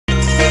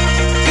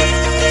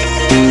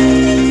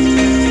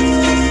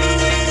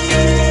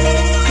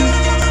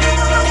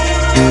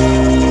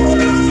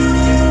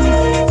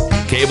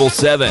Cable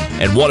 7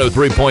 and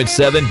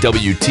 103.7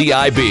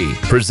 WTIB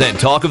present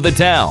Talk of the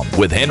Town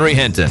with Henry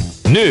Hinton.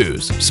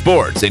 News,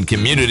 sports, and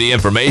community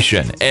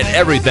information and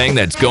everything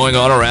that's going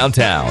on around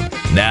town.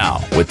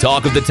 Now, with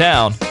Talk of the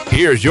Town,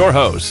 here's your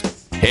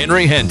host,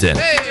 Henry Hinton.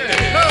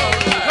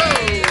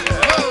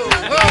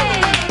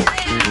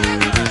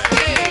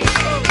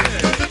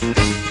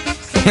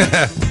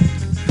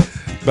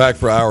 Back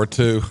for hour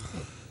two.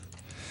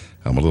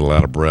 I'm a little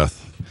out of breath.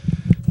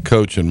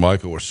 Coach and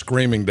Michael were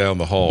screaming down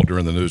the hall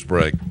during the news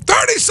break.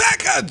 30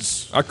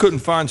 seconds! I couldn't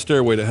find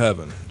Stairway to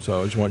Heaven,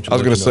 so I just want you to I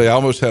was going to say, I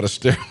almost had a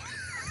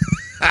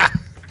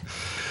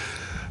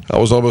I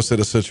was almost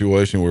in a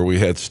situation where we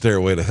had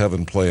Stairway to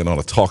Heaven playing on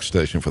a talk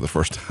station for the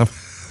first time.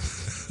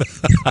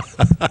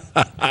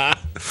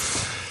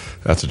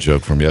 That's a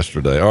joke from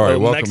yesterday. All right,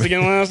 welcome.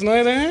 Mexican last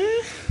night,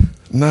 eh?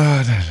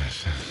 No.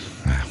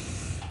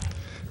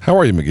 How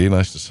are you, McGee?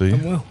 Nice to see you.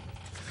 I'm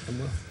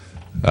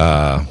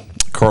well.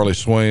 Carly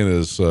Swain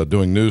is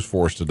doing news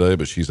for us today,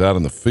 but she's out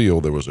in the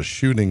field. There was a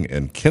shooting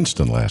in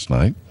Kinston last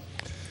night,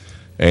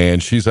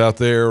 and she's out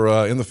there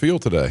in the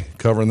field today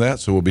covering that,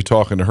 so we'll be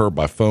talking to her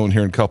by phone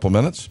here in a couple of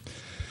minutes.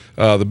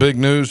 The big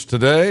news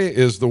today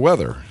is the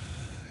weather,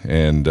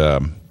 and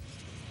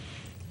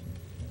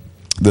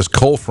this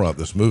cold front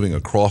that's moving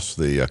across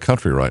the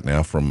country right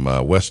now from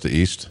west to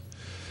east.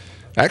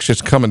 Actually,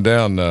 it's coming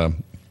down.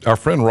 Our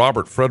friend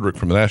Robert Frederick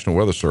from the National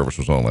Weather Service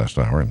was on last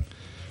hour, and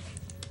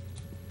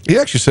he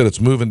actually said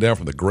it's moving down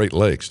from the Great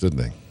Lakes,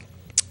 didn't he?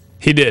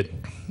 He did.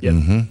 Yep.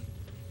 Mm-hmm.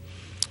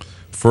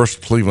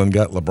 First, Cleveland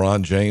got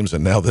LeBron James,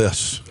 and now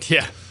this.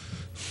 Yeah.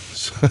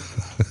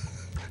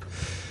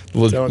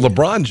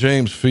 LeBron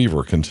James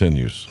fever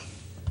continues.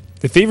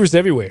 The fever's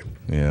everywhere.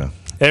 Yeah.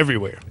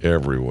 Everywhere.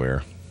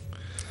 Everywhere.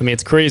 I mean,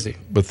 it's crazy.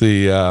 But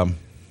the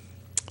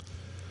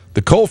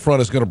cold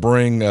front is going to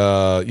bring,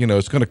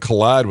 it's going to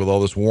collide with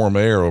all this warm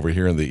air over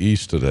here in the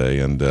east today,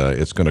 and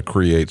it's going to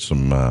create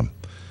some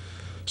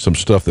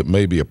stuff that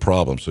may be a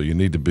problem. So you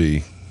need to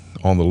be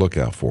on the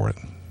lookout for it.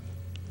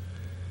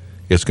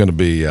 It's going to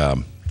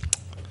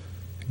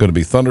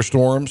be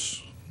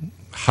thunderstorms,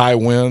 high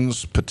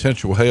winds,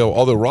 potential hail.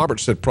 Although Robert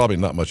said probably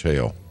not much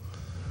hail,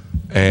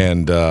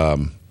 and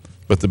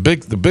but the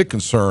big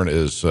concern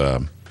is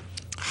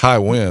high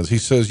winds. He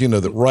says,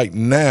 that right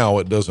now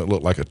it doesn't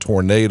look like a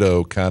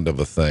tornado kind of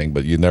a thing,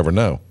 but you never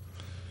know.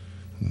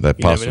 That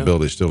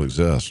possibility still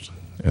exists.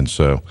 And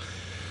so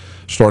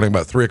starting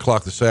about 3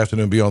 o'clock this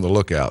afternoon, be on the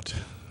lookout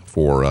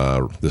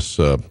for this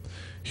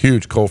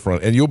huge cold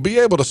front. And you'll be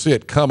able to see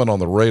it coming on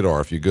the radar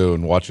if you go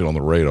and watch it on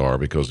the radar,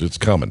 because it's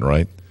coming,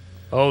 right?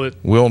 Oh,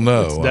 we'll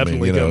know. It's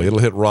definitely coming. It'll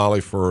hit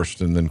Raleigh first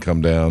and then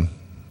come down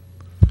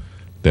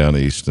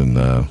east, and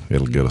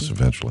it'll get us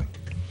eventually.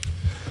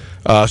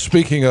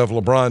 Speaking of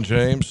LeBron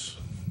James,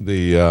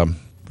 the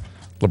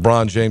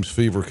LeBron James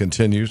fever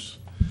continues.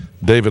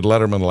 David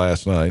Letterman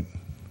last night.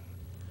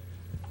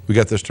 We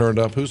got this turned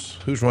up.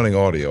 Who's running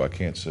audio? I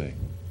can't see.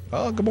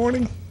 Oh, good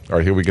morning. All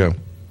right, here we go.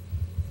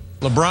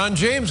 LeBron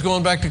James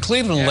going back to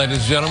Cleveland, ladies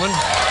and gentlemen.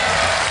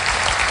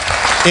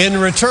 In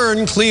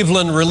return,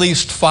 Cleveland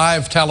released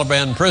 5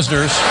 Taliban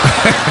prisoners.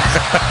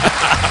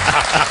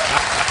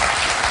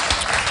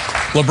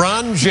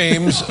 LeBron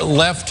James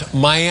left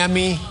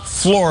Miami,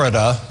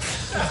 Florida,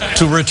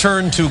 to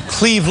return to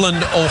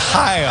Cleveland,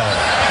 Ohio.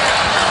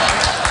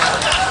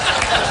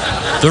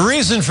 The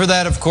reason for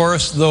that, of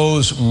course,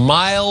 those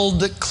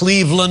mild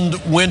Cleveland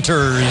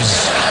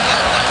winters.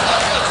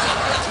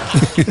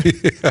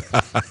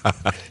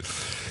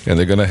 And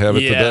they're going to have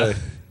it today.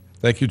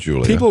 Thank you,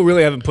 Julia. People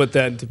really haven't put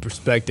that into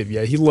perspective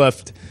yet. He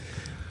left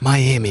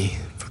Miami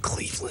for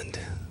Cleveland.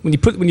 When you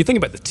think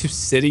about the two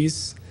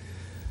cities,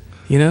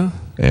 Yeah.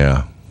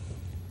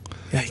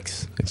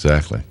 Yikes.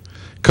 Exactly.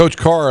 Coach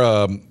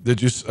Carr,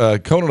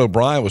 Conan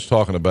O'Brien was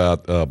talking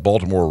about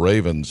Baltimore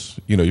Ravens.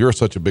 You're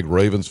such a big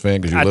Ravens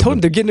fan because you I told him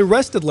they're getting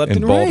arrested left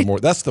and right.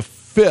 Baltimore. That's the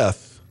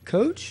 5th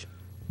Coach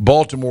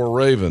Baltimore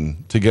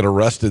Raven to get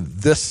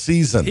arrested this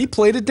season. He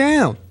played it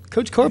down.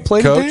 Coach Carr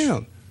played it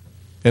down.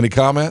 Any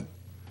comment?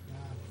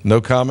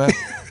 No comment?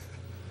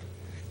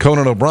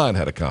 Conan O'Brien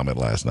had a comment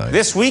last night.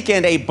 This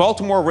weekend, a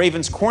Baltimore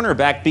Ravens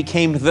cornerback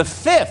became the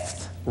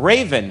 5th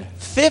Raven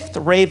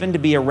to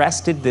be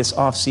arrested this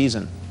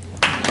offseason.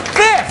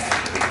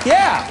 5th!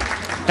 Yeah.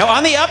 Now,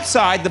 on the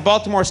upside, the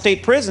Baltimore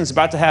State Prison's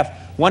about to have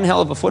one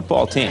hell of a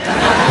football team.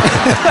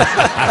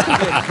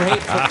 A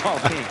great football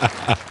team.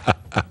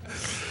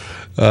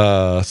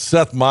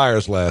 Seth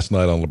Meyers last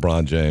night on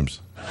LeBron James.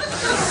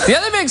 The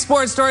other big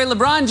sports story,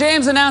 LeBron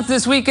James announced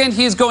this weekend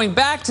he's going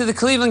back to the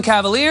Cleveland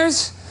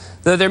Cavaliers,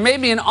 though there may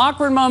be an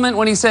awkward moment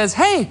when he says,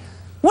 "Hey,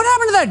 what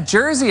happened to that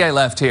jersey I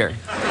left here?"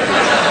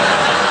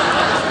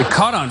 It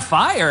caught on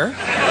fire?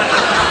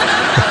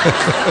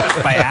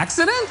 By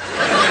accident?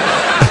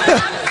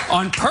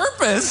 On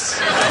purpose?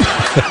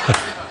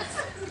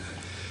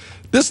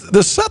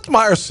 Does Seth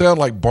Meyers sound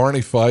like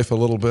Barney Fife a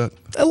little bit?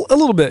 A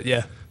little bit,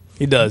 yeah.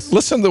 He does.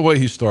 Listen to the way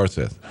he starts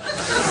it.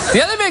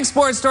 The other big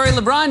sports story,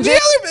 LeBron James. The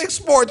other big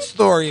sports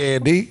story,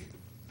 Andy.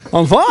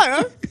 On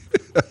fire?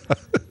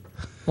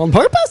 On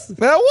purpose?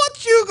 Now,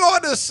 what you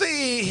going to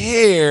see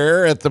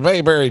here at the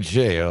Mayberry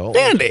Jail?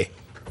 Andy.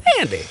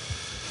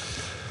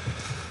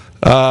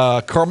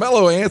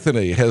 Carmelo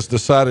Anthony has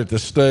decided to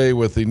stay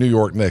with the New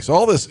York Knicks.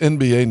 All this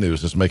NBA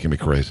news is making me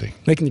crazy.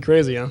 Making you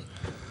crazy, huh?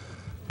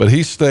 But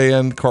he's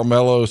staying.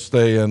 Carmelo's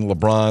staying.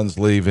 LeBron's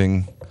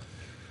leaving.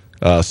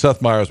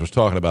 Seth Meyers was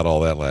talking about all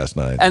that last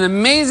night. An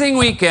amazing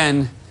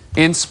weekend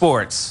in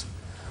sports.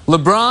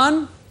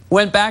 LeBron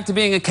went back to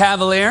being a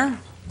Cavalier.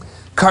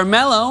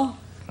 Carmelo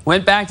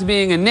went back to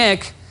being a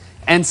Knick.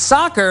 And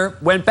soccer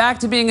went back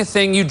to being a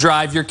thing you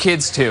drive your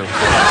kids to.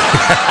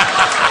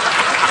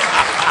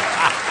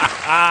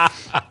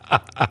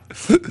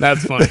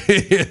 That's funny.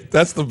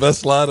 That's the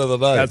best line of the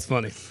night. That's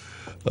funny.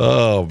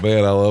 Oh,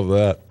 man, I love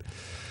that.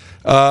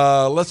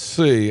 Let's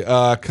see.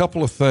 A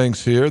couple of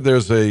things here.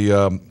 There's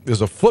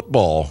a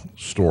football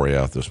story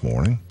out this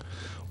morning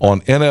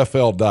on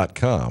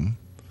NFL.com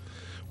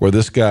where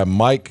this guy,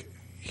 Mike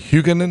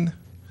Huguenin,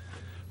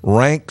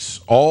 ranks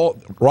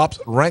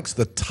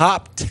the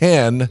top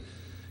 10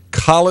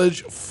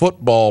 college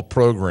football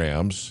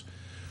programs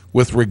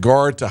with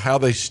regard to how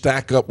they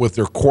stack up with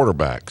their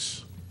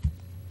quarterbacks.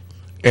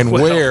 And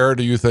where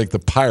do you think the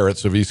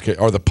Pirates of East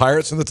are the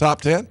Pirates in the top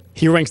 10?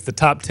 He ranks the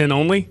top 10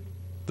 only?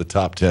 The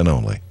top 10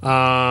 only.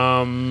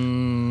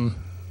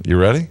 You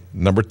ready?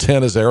 Number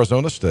 10 is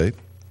Arizona State.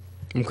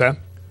 Okay.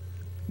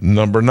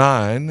 Number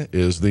 9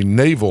 is the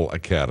Naval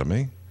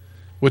Academy,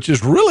 which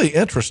is really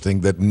interesting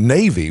that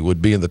Navy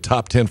would be in the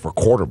top 10 for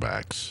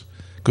quarterbacks.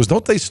 Because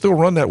don't they still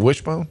run that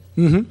wishbone?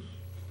 Mm-hmm.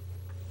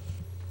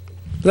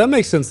 That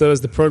makes sense, though, as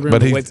the program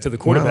relates to the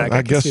quarterback. Well,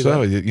 I guess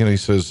so. You know, he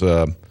says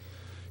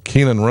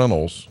Keenan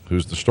Reynolds,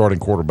 who's the starting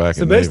quarterback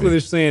in Navy. So basically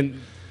they're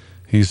saying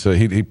he's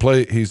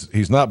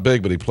not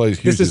big, but he plays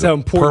huge. This is how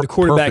important the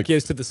quarterback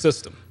is to the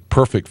system.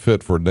 Perfect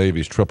fit for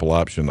Navy's triple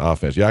option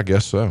offense. Yeah, I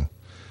guess so.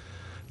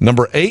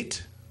 Number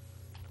 8,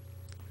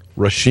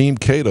 Rasheem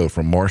Cato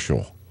from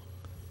Marshall.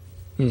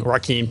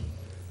 Raheem.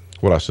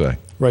 What'd I say?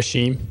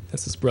 Rasheem.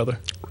 That's his brother.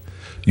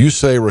 You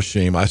say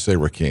Rasheem, I say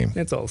Rakeem.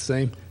 It's all the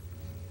same.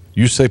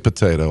 You say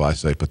potato, I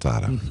say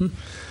potato. Mm-hmm.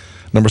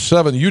 Number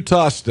 7,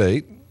 Utah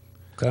State.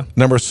 Okay.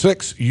 Number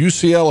 6,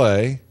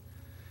 UCLA.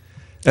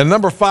 And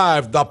number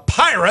 5, the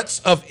Pirates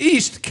of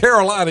East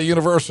Carolina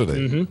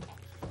University. Mm-hmm.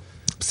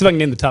 See if I can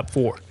name the top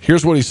 4.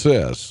 Here's what he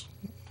says.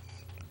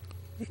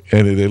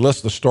 And they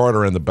list the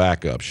starter and the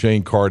backup,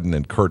 Shane Carden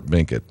and Kurt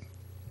Binkert.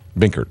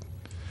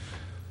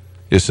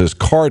 It says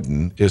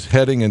Carden is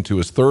heading into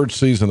his 3rd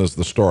season as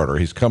the starter.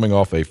 He's coming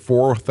off a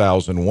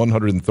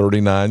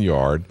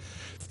 4,139-yard,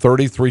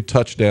 33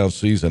 touchdown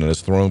season and has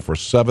thrown for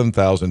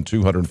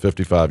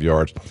 7,255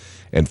 yards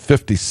and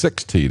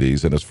 56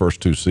 TDs in his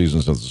first 2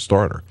 seasons as a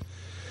starter.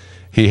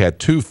 He had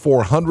 2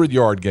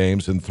 400-yard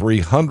games and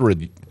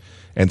 7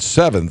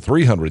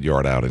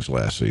 300-yard outings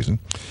last season.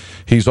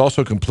 He's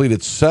also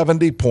completed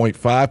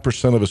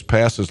 70.5% of his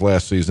passes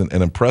last season,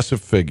 an impressive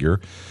figure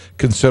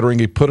considering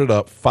he put it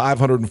up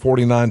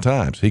 549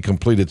 times. He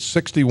completed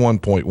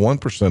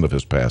 61.1% of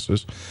his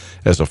passes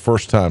as a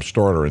first-time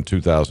starter in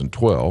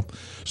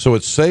 2012. So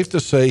it's safe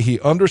to say he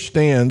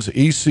understands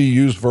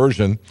ECU's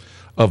version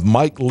of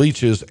Mike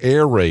Leach's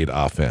air raid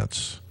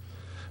offense.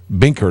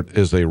 Binkert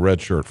is a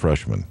redshirt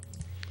freshman.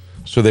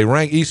 So they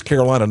rank East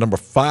Carolina number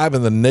 5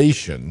 in the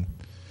nation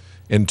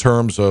in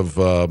terms of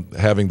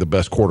having the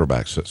best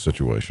quarterback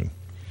situation.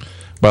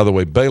 By the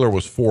way, Baylor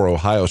was 4,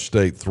 Ohio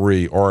State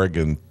 3,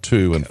 Oregon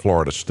 2, and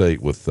Florida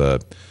State with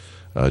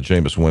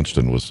Jameis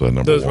Winston was number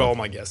 1. Those were all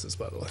my guesses,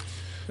 by the way.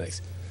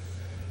 Thanks.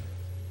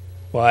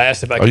 Well, I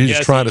asked if I could guess. Are you guess.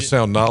 just trying to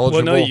sound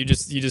knowledgeable? Well, no, you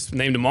just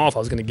named them off. I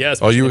was going to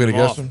guess. Oh, you were going to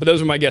guess them? But those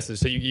were my guesses,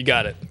 so you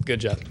got it. Good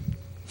job.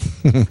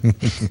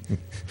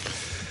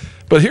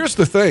 But here's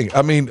the thing.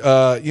 I mean,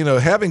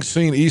 having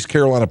seen East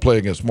Carolina play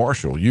against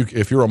Marshall,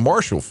 if you're a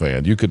Marshall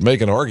fan, you could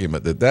make an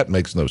argument that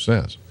makes no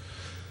sense.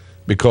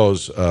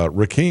 Because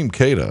Rakeem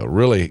Cato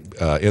really,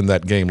 in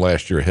that game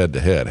last year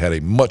head-to-head, had a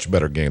much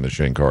better game than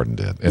Shane Carden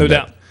did. No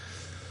doubt.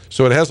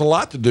 So it has a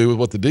lot to do with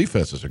what the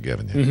defenses are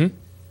giving you.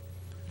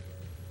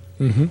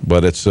 Mm-hmm. Mm-hmm.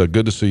 But it's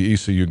good to see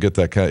ECU get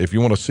that kind of – if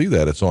you want to see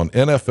that, it's on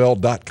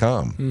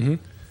NFL.com. Mm-hmm.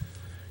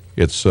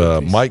 It's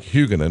Mike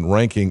Huguenin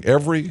ranking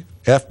every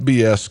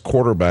FBS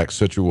quarterback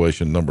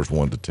situation numbers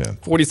 1 to 10.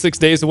 46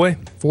 days away.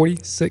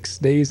 46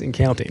 days and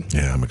counting.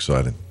 Yeah, I'm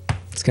excited.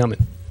 It's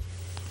coming.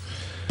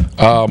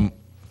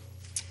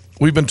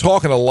 We've been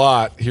talking a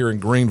lot here in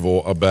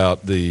Greenville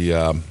about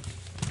the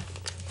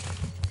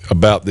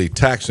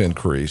tax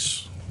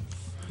increase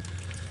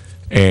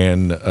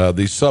and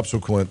the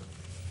subsequent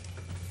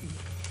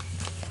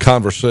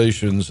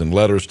conversations and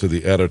letters to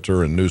the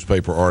editor and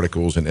newspaper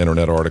articles and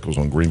internet articles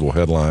on Greenville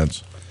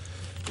Headlines,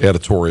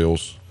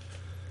 editorials,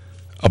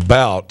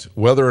 about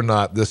whether or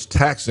not this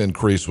tax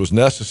increase was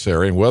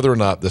necessary and whether or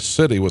not the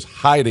city was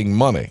hiding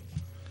money.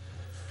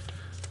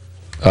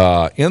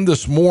 In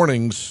this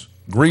morning's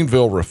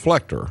Greenville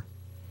Reflector,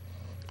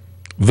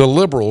 the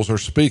liberals are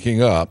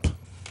speaking up.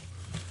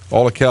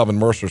 All of Calvin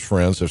Mercer's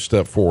friends have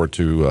stepped forward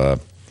to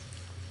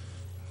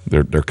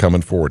They're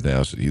coming forward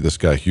now. So this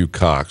guy Hugh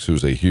Cox,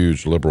 who's a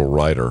huge liberal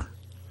writer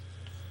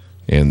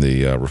in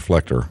the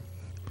Reflector,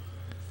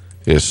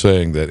 is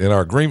saying that in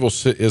our Greenville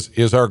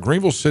is our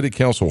Greenville City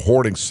Council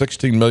hoarding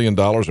 $16 million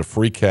of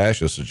free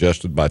cash as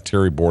suggested by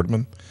Terry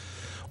Boardman.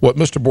 What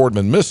Mr.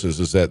 Boardman misses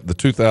is that the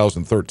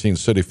 2013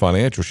 city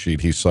financial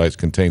sheet he cites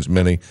contains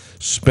many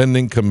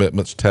spending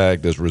commitments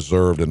tagged as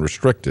reserved and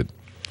restricted.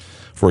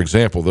 For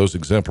example, those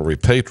exemplary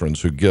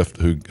patrons who gift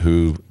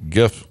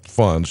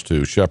funds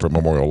to Shepherd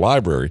Memorial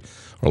Library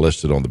are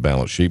listed on the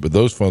balance sheet, but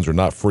those funds are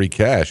not free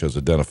cash as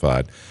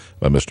identified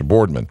by Mr.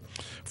 Boardman.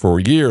 For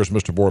years,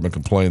 Mr. Boardman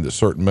complained that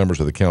certain members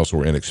of the council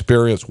were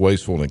inexperienced,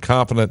 wasteful, and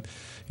incompetent,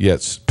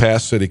 yet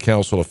past city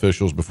council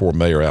officials before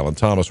Mayor Alan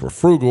Thomas were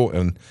frugal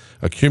and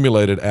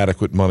accumulated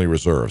adequate money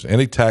reserves.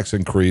 Any tax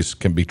increase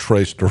can be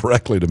traced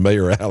directly to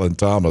Mayor Alan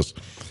Thomas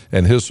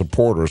and his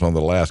supporters on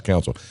the last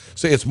council.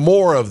 See, it's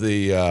more of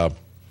the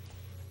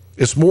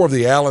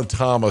Alan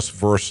Thomas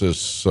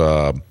versus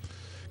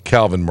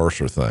Calvin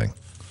Mercer thing,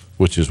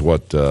 which is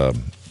what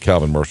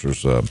Calvin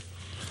Mercer's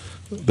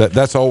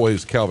that's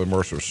always Calvin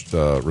Mercer's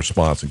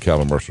response and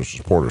Calvin Mercer's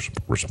supporters'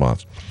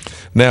 response.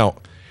 Now,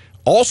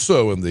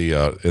 also in the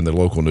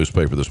local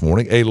newspaper this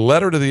morning, a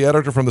letter to the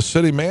editor from the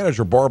city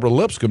manager, Barbara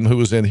Lipscomb, who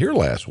was in here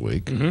last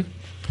week.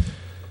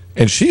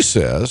 And she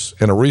says,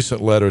 in a recent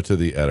letter to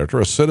the editor,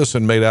 a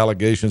citizen made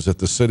allegations that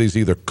the city's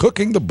either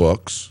cooking the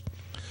books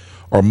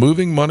or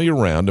moving money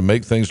around to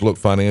make things look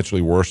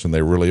financially worse than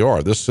they really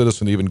are. This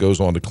citizen even goes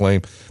on to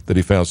claim that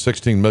he found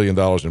 $16 million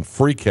in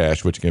free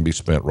cash, which can be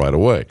spent right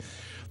away.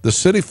 The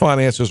city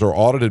finances are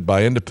audited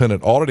by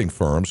independent auditing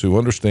firms who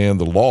understand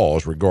the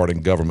laws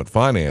regarding government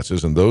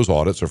finances, and those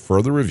audits are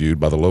further reviewed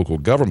by the local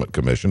government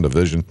commission,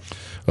 division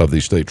of the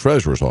state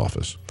treasurer's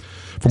office.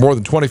 For more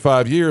than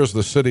 25 years,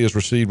 the city has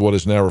received what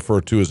is now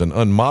referred to as an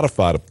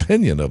unmodified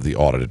opinion of the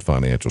audited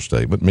financial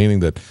statement, meaning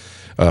that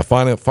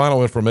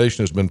final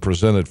information has been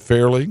presented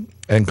fairly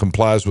and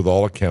complies with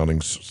all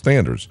accounting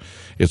standards.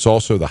 It's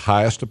also the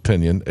highest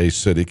opinion a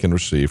city can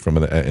receive from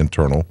an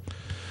external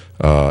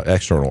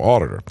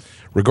auditor.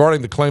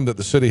 Regarding the claim that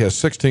the city has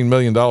 $16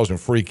 million in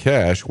free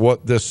cash,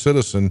 what has this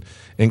citizen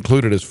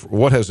included as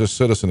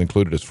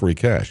free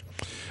cash?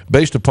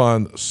 Based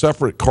upon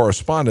separate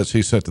correspondence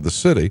he sent to the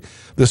city,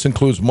 this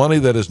includes money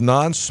that is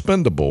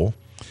non-spendable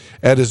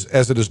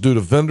as it is due to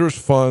vendors'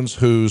 funds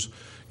whose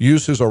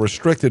uses are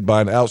restricted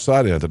by an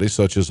outside entity,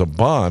 such as a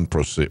bond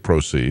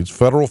proceeds,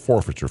 federal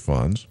forfeiture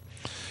funds,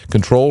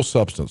 controlled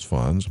substance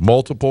funds,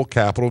 multiple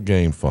capital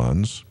gain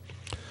funds,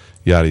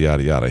 yada,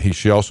 yada, yada.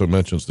 She also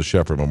mentions the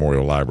Shepherd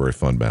Memorial Library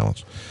fund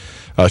balance.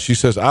 She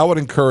says, I would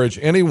encourage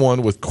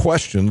anyone with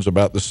questions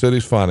about the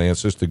city's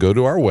finances to go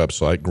to our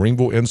website,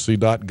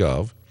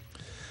 greenvillenc.gov,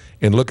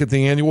 and look at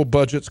the annual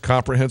budgets,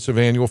 comprehensive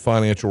annual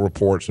financial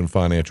reports, and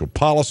financial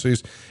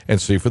policies,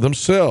 and see for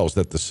themselves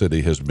that the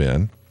city has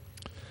been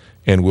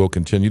and will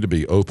continue to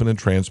be open and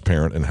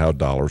transparent in how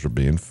dollars are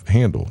being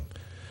handled.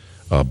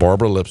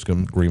 Barbara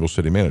Lipscomb, Greenville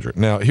City Manager.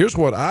 Now, here's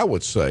what I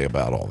would say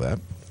about all that.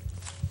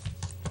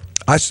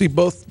 I see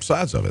both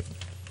sides of it.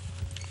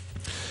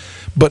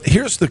 But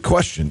here's the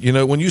question. You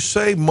know, when you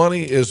say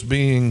money is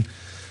being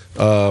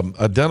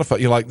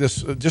identified, like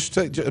this, I'm just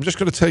going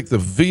to take the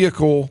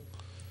vehicle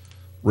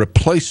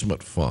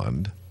replacement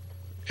fund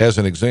as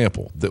an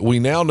example. That we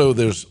now know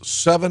there's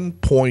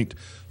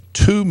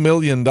 $7.2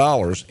 million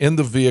in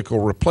the vehicle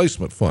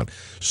replacement fund.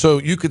 So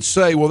you could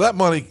say, well, that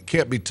money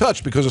can't be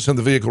touched because it's in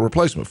the vehicle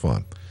replacement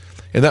fund.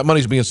 And that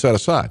money's being set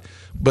aside.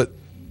 But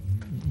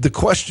the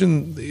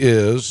question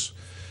is,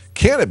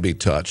 can it be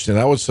touched? And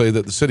I would say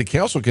that the city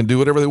council can do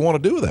whatever they want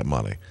to do with that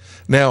money.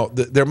 Now,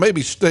 there may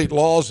be state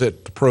laws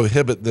that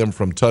prohibit them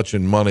from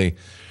touching money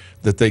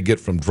that they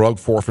get from drug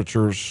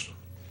forfeitures.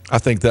 I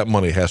think that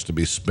money has to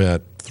be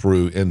spent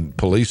in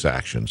police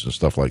actions and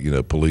stuff like,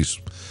 police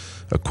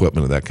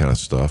equipment and that kind of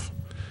stuff.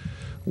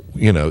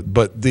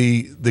 But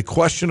the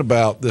question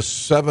about this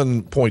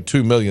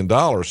 $7.2 million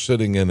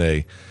sitting in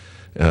a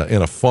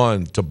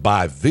fund to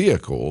buy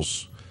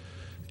vehicles,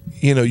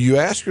 you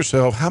ask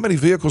yourself, how many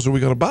vehicles are we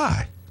going to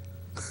buy?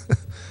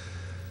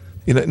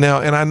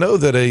 Now, and I know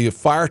that a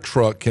fire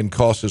truck can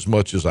cost as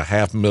much as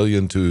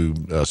 $500,000 to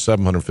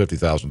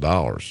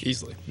 $750,000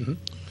 easily.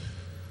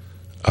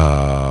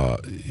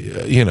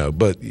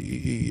 But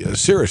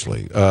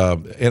seriously,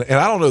 and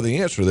I don't know the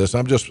answer to this.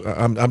 I'm just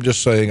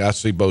saying I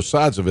see both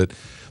sides of it.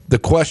 The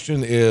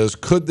question is,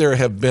 could there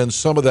have been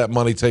some of that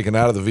money taken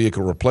out of the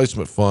vehicle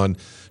replacement fund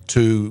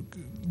to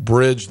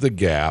bridge the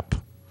gap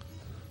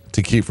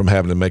to keep from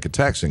having to make a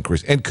tax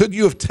increase? And could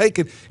you have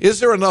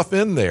is there enough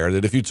in there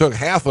that if you took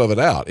half of it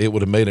out, it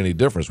would have made any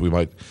difference? We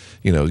might,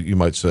 you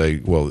might say,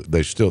 well,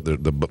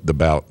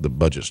 the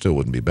budget still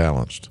wouldn't be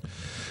balanced.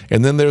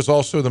 And then there's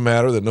also the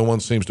matter that no one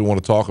seems to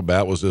want to talk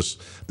about was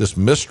this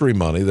mystery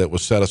money that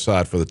was set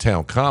aside for the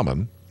town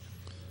common,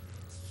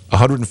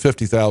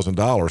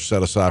 $150,000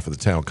 set aside for the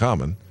town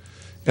common.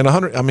 And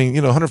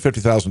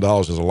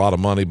 $150,000 is a lot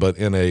of money, but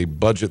in a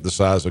budget the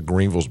size of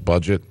Greenville's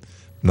budget,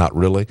 Not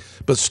really.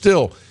 But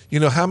still,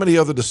 how many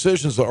other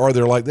decisions are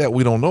there like that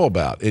we don't know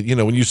about?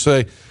 When you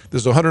say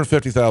there's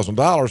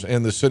 $150,000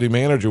 and the city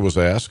manager was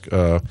asked,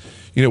 well,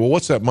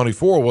 what's that money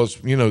for?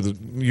 Was,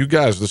 you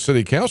guys, the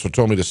city council,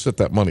 told me to set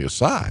that money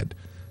aside.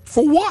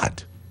 For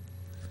what?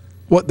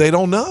 What? They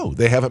don't know.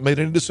 They haven't made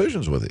any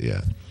decisions with it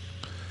yet.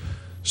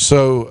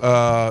 So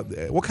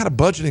what kind of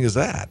budgeting is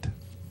that?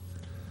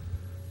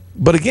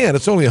 But again,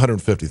 it's only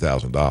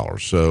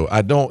 $150,000. So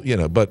I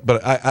don't,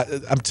 but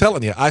I'm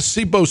telling you, I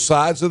see both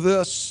sides of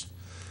this.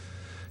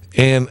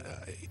 And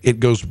it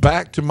goes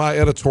back to my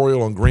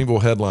editorial on Greenville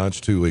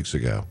Headlines 2 weeks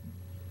ago.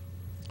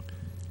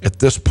 At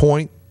this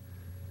point,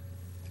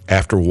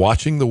 after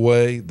watching the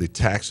way the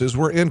taxes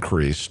were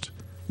increased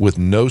with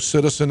no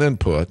citizen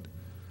input,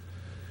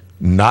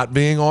 not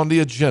being on the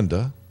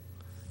agenda,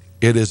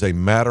 it is a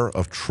matter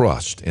of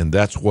trust, and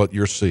that's what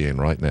you're seeing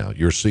right now.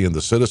 You're seeing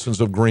the citizens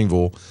of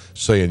Greenville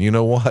saying, you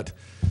know what,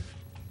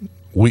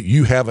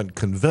 you haven't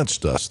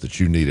convinced us that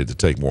you needed to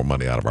take more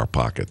money out of our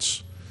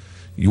pockets.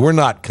 You were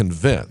not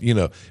convinced.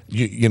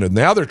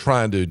 Now they're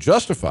trying to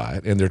justify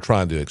it, and they're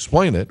trying to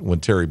explain it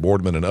when Terry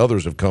Boardman and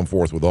others have come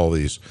forth with all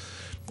these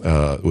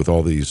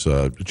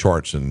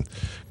charts and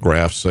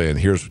graphs saying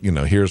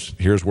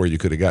here's where you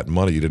could have gotten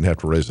money. You didn't have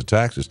to raise the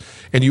taxes.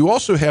 And you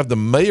also have the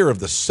mayor of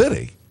the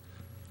city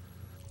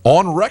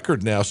on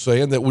record now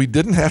saying that we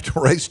didn't have to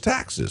raise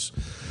taxes.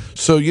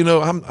 So,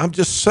 I'm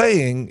just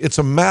saying it's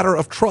a matter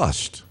of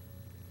trust.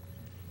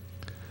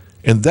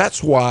 And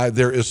that's why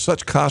there is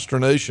such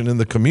consternation in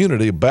the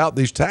community about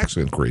these tax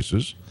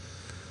increases,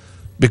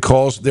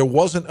 because there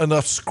wasn't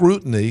enough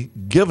scrutiny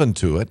given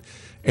to it.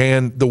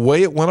 And the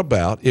way it went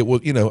about, it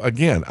was,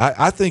 again,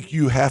 I think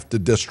you have to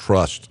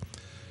distrust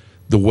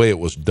the way it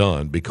was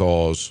done,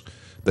 because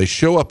they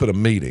show up at a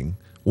meeting.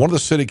 One of the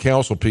city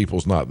council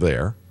people's not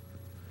there.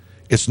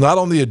 It's not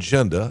on the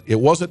agenda. It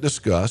wasn't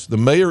discussed. The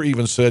mayor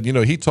even said,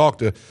 he talked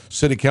to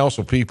city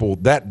council people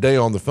that day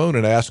on the phone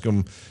and asked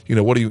them,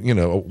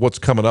 what's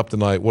coming up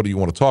tonight? What do you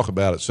want to talk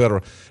about, et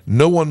cetera?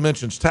 No one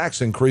mentions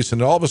tax increase,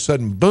 and all of a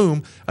sudden,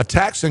 boom, a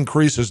tax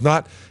increase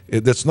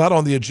that's not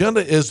on the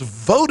agenda is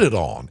voted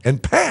on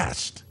and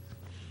passed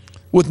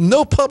with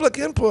no public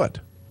input.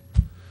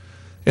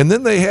 And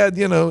then they had,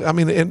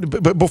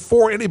 but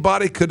before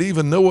anybody could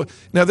even know what,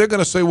 now they're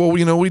going to say, well,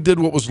 we did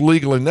what was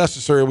legal and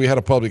necessary. We had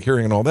a public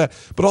hearing and all that.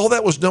 But all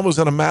that was done was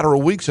in a matter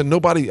of weeks, and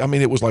nobody,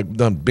 it was like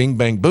done bing,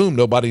 bang, boom.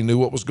 Nobody knew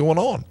what was going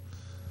on.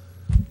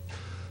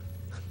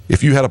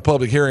 If you had a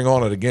public hearing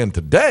on it again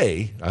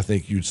today, I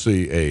think you'd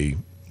see a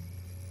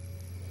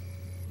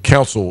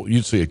council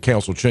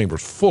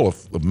chambers full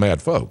of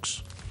mad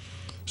folks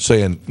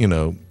saying,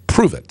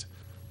 prove it.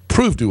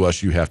 Prove to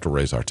us you have to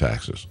raise our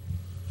taxes.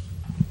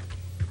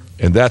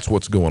 And that's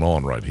what's going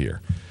on right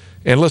here.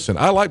 And listen,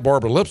 I like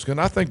Barbara Lipscomb.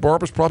 I think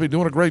Barbara's probably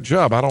doing a great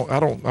job.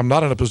 I'm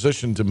not in a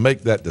position to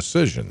make that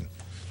decision.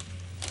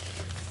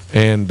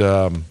 And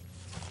but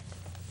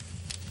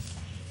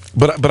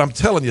I'm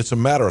telling you, it's a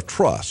matter of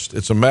trust.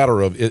 It's a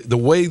matter of the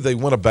way they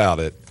went about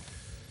it.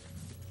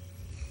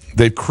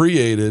 They've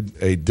created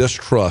a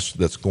distrust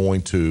that's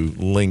going to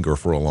linger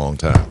for a long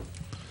time.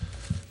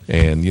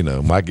 And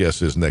my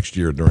guess is next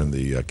year during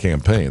the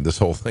campaign, this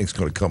whole thing's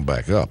going to come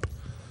back up.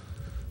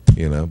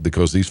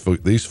 Because these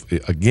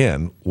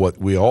again, what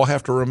we all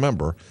have to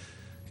remember,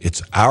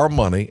 it's our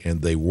money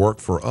and they work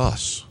for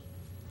us.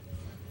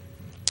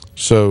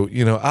 So,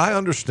 I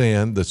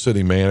understand the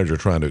city manager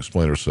trying to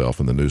explain herself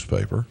in the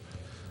newspaper,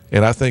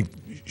 and I think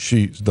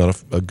she's done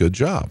a good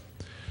job.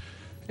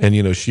 And,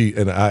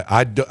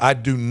 I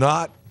do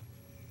not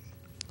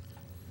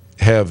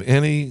have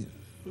any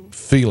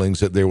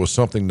feelings that there was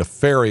something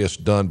nefarious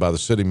done by the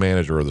city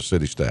manager or the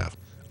city staff.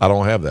 I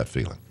don't have that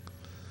feeling.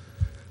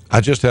 I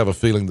just have a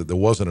feeling that there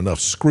wasn't enough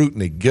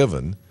scrutiny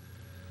given,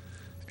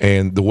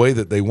 and the way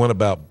that they went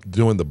about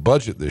doing the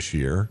budget this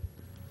year,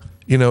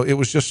 it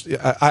was just,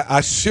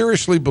 I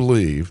seriously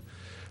believe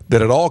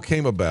that it all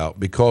came about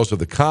because of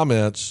the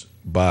comments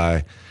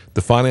by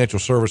the financial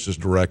services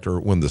director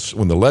when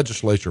the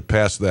legislature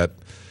passed that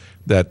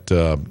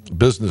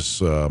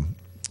business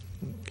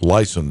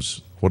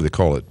license, what do they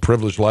call it,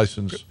 privilege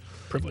license?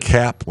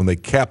 Cap, when they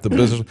capped the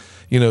business,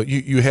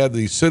 you had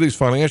the city's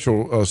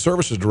financial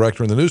services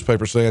director in the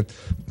newspaper saying,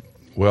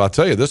 well, I'll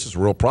tell you, this is a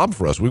real problem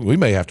for us. We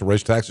may have to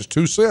raise taxes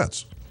 2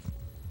 cents.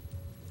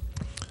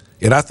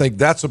 And I think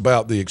that's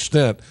about the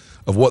extent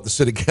of what the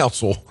city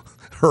council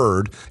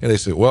heard. And they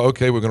said, well,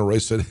 okay, we're going to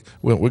raise city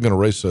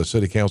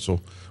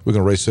council, we're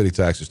going to raise city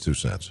taxes 2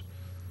 cents.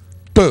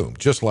 Boom,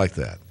 just like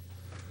that.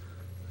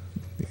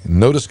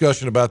 No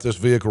discussion about this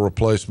vehicle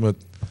replacement.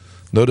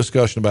 No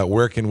discussion about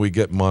where can we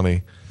get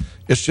money.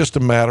 It's just a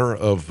matter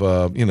of,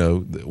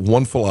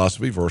 one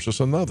philosophy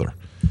versus another.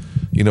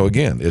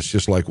 Again, it's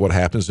just like what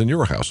happens in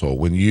your household.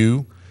 When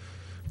you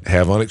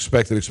have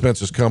unexpected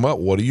expenses come up,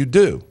 what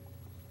do?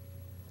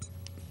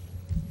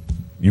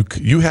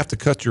 You have to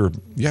cut your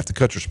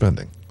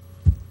spending.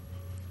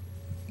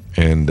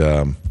 And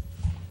I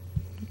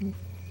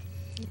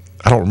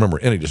don't remember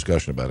any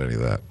discussion about any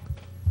of that.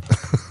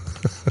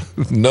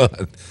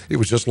 None. It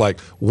was just like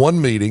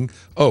one meeting.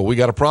 Oh, we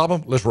got a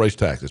problem? Let's raise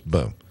taxes.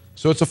 Boom.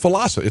 So it's a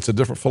philosophy. It's a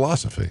different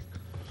philosophy.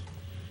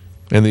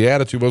 And the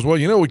attitude was, well,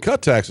 you know, we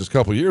cut taxes a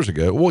couple of years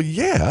ago. Well,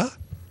 yeah.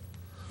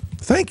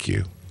 Thank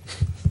you.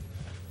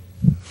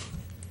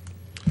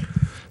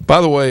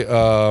 By the way,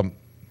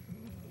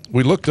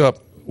 we looked up.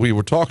 We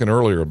were talking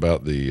earlier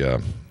about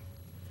the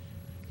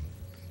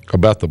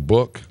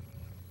book.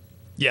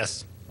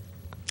 Yes.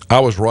 I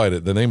was right.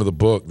 The name of the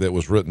book that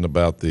was written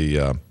about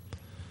the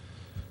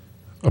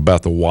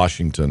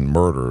Washington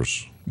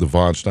murders, the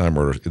Von Stein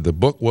murders. The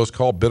book was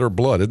called Bitter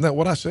Blood. Isn't that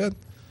what I said?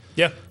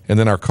 Yeah. And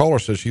then our caller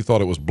says she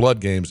thought it was Blood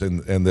Games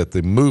and that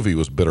the movie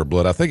was Bitter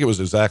Blood. I think it was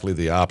exactly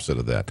the opposite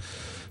of that.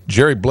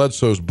 Jerry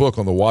Bledsoe's book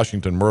on the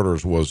Washington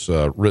murders was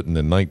written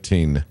in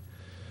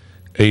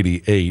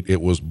 1988.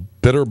 It was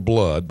Bitter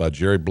Blood by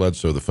Jerry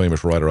Bledsoe, the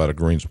famous writer out of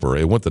Greensboro.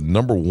 It went to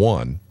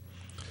 #1.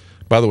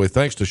 By the way,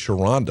 thanks to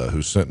Sharonda,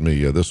 who sent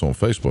me this on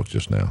Facebook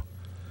just now.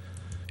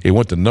 It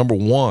went to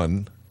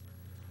 #1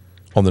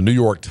 on the New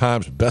York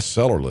Times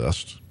bestseller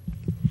list.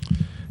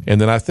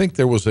 And then I think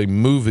there was a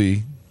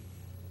movie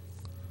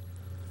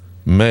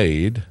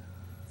made.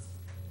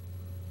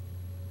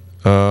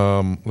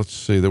 Let's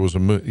see. There was a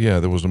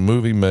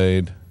movie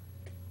made.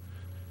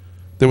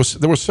 There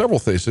were several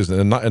things.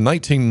 In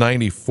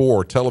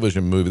 1994,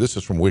 television movie. This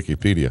is from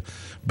Wikipedia,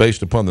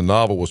 based upon the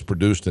novel, was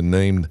produced and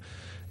named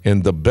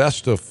in The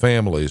Best of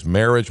Families: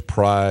 Marriage,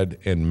 Pride,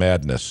 and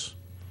Madness.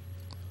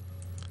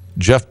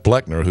 Jeff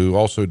Bleckner, who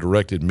also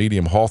directed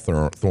Medium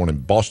Hawthorne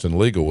and Boston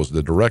Legal, was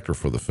the director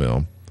for the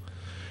film.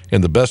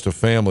 And The Best of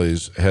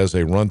Families has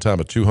a runtime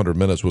of 200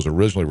 minutes, was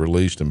originally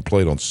released and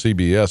played on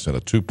CBS in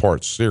a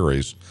two-part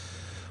series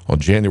on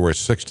January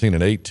 16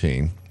 and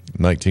 18,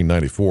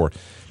 1994.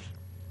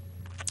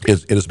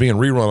 It is being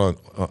rerun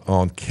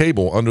on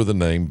cable under the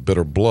name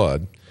Bitter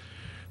Blood.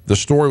 The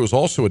story was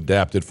also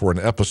adapted for an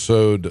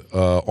episode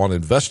on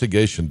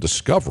Investigation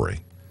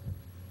Discovery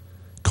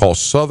called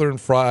Southern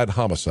Fried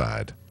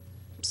Homicide.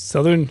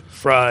 Southern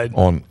Fried.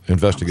 On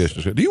Investigation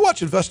Discovery. Do you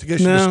watch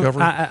Investigation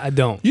Discovery? No, I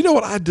don't. You know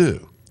what I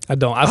do? I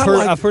don't.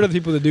 I've heard of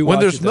people that do watch it. When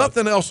there's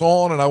nothing else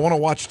on and I want to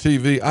watch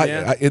TV,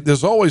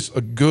 there's always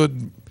a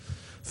good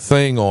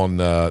thing on,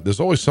 there's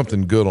always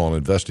something good on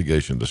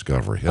Investigation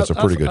Discovery. That's a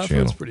pretty good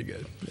channel. That's pretty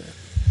good. Yeah.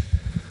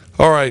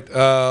 All right,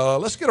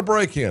 let's get a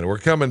break in. We're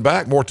coming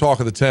back. More Talk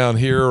of the Town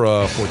here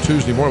for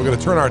Tuesday morning. We're going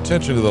to turn our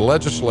attention to the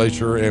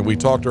legislature, and we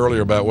talked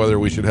earlier about whether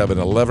we should have an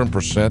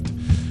 11%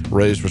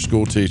 raise for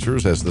school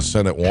teachers, as the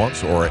Senate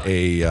wants, or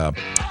a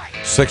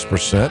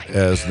 6%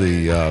 as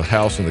the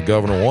House and the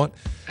governor want.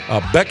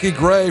 Becki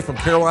Gray from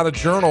Carolina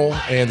Journal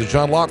and the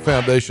John Locke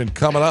Foundation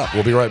coming up.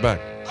 We'll be right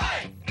back.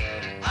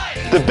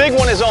 The big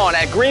one is on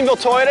at Greenville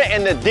Toyota,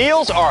 and the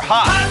deals are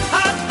hot.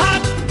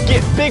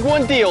 Get big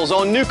one deals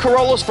on new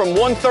Corollas from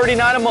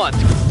 $139 a month,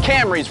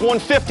 Camrys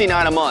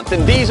 $159 a month,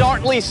 and these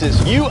aren't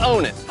leases, you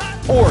own it.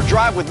 Or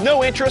drive with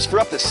no interest for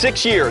up to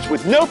 6 years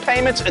with no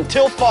payments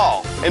until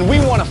fall. And we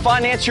want to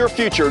finance your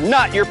future,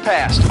 not your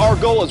past. Our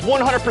goal is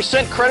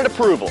 100% credit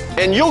approval,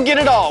 and you'll get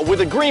it all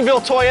with a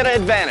Greenville Toyota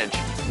Advantage.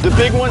 The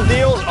big one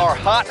deals are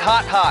hot,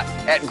 hot, hot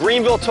at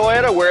Greenville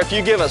Toyota, where if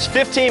you give us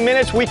 15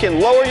 minutes, we can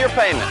lower your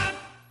payment.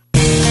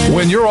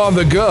 When you're on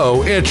the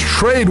go, it's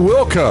Trade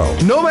Wilco.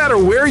 No matter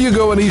where you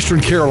go in Eastern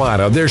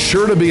Carolina, there's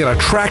sure to be an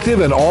attractive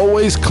and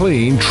always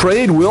clean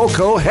Trade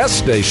Wilco Hess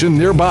station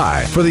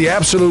nearby. For the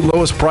absolute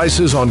lowest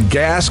prices on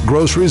gas,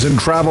 groceries, and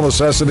travel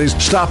necessities,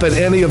 stop at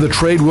any of the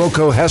Trade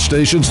Wilco Hess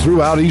stations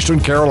throughout Eastern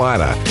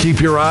Carolina.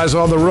 Keep your eyes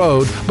on the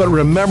road, but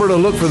remember to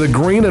look for the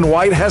green and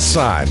white Hess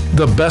sign.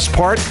 The best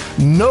part?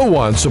 No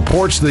one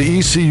supports the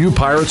ECU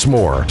Pirates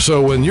more.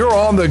 So when you're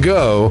on the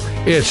go,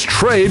 it's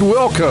Trade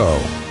Wilco.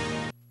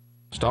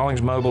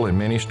 Stallings Mobile and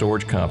Mini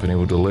Storage Company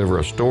will deliver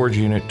a storage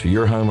unit to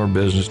your home or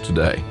business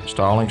today.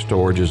 Stallings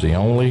Storage is the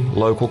only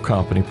local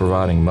company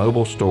providing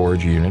mobile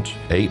storage units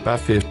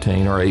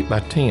 8x15 or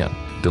 8x10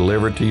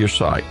 delivered to your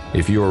site.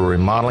 If you are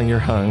remodeling your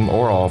home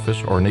or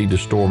office or need to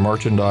store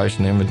merchandise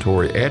and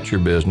inventory at your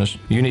business,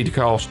 you need to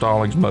call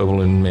Stallings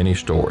Mobile and Mini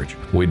Storage.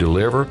 We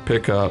deliver,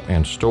 pick up,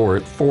 and store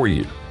it for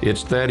you.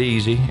 It's that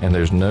easy, and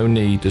there's no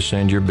need to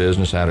send your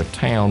business out of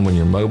town when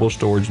your mobile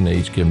storage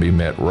needs can be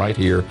met right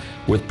here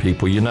with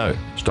people you know.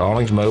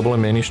 Stallings Mobile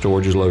and Mini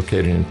Storage is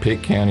located in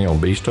Pitt County on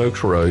Beast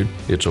Oaks Road.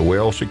 It's a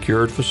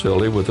well-secured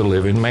facility with a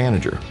live-in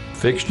manager.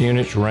 Fixed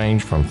units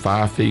range from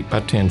 5 feet by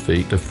 10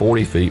 feet to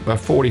 40 feet by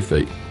 40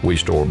 feet. We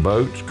store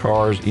boats,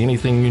 cars,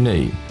 anything you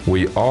need.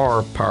 We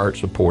are pirate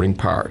supporting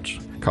pirates.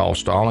 Call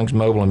Stallings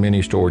Mobile and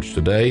Mini Storage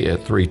today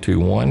at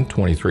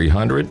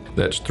 321-2300.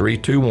 That's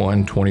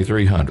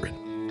 321-2300.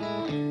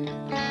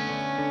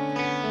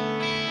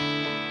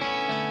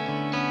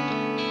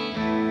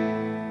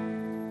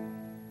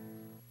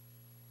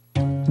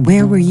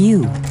 Where were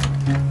you?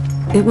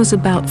 It was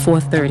about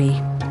 4:30.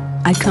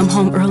 I'd come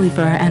home early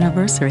for our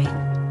anniversary.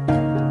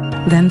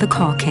 Then the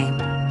call came.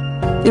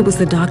 It was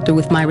the doctor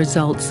with my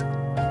results.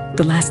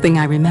 The last thing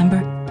I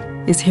remember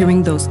is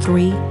hearing those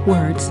 3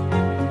 words,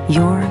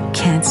 "You're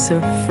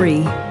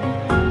cancer-free."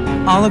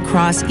 All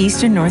across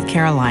eastern North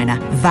Carolina,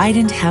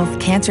 Vidant Health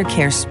Cancer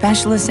Care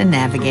specialists and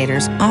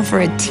navigators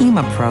offer a team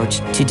approach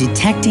to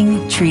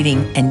detecting, treating,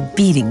 and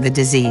beating the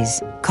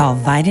disease. Call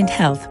Vidant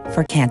Health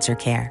for cancer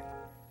care.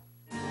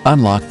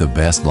 Unlock the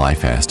best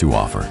life has to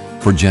offer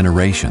for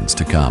generations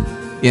to come.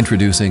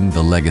 Introducing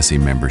the Legacy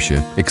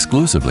membership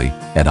exclusively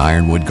at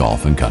Ironwood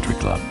Golf and Country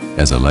Club.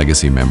 As a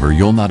Legacy member,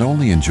 you'll not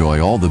only enjoy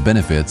all the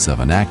benefits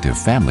of an active,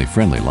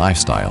 family-friendly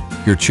lifestyle,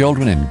 your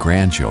children and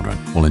grandchildren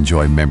will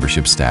enjoy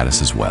membership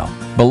status as well.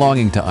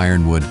 Belonging to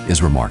Ironwood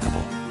is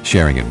remarkable.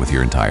 Sharing it with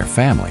your entire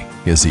family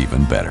is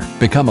even better.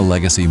 Become a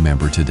Legacy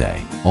member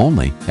today,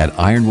 only at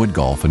Ironwood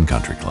Golf and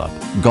Country Club.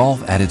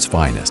 Golf at its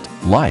finest,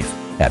 life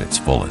at its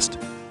fullest.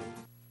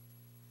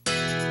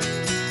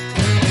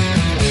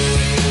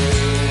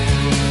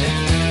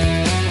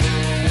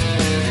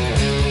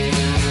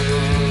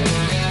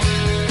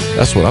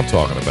 That's what I'm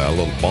talking about, a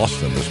little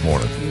Boston this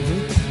morning.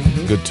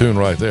 Good tune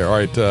right there. All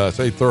right, it's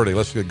 8:30.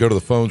 Let's go to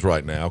the phones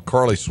right now.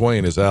 Carly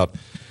Swain is out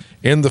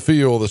in the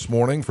field this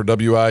morning for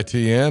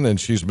WITN, and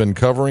she's been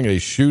covering a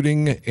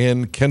shooting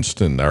in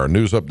Kinston. Our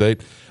news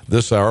update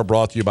this hour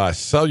brought to you by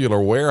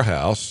Cellular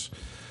Warehouse.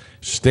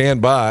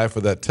 Stand by for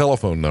that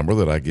telephone number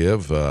that I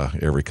give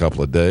every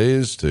couple of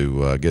days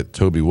to get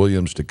Toby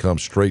Williams to come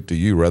straight to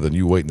you rather than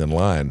you waiting in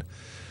line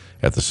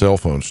at the cell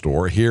phone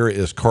store. Here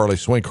is Carly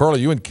Swain. Carly,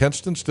 you in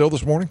Kinston still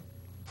this morning?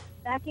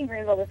 Back in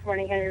Greenville this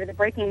morning, Henry, the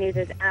breaking news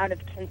is out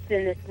of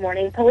Kinston this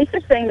morning. Police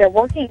are saying they're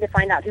working to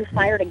find out who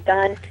fired a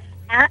gun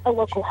at a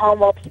local home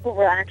while people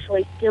were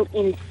actually still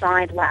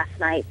inside last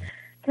night.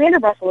 Commander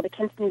Russell with the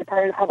Kinston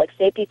Department of Public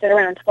Safety said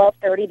around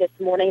 12:30 this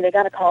morning they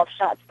got a call of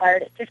shots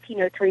fired at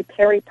 1503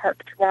 Perry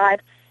Park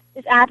Drive.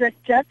 This address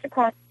just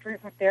across the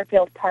street from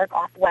Fairfield Park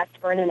off West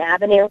Vernon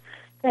Avenue.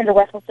 Commander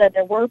Russell said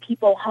there were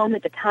people home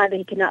at the time, but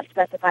he could not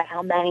specify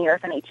how many or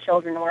if any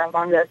children were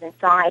among those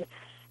inside.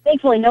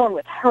 Thankfully, no one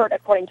was hurt,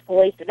 according to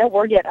police, but no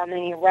word yet on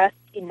any arrests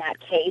in that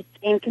case.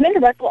 And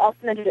Commander Russell also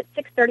mentioned at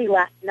 6:30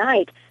 last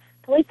night,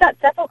 police got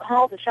several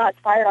calls of shots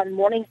fired on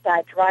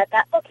Morningside Drive,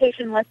 that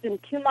location less than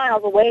 2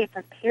 miles away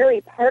from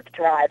Perry Park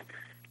Drive.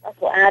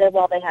 Russell added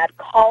while they had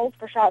calls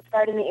for shots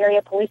fired in the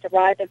area, police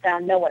arrived and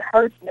found no one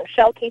hurt, no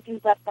shell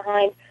casings left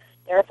behind.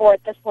 Therefore,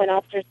 at this point,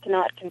 officers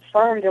cannot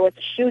confirm there was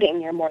a shooting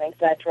near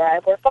Morningside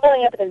Drive. We're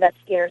following up with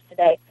investigators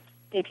today.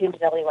 Stay tuned to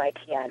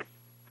WITN.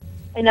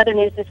 In other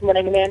news this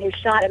morning, a man who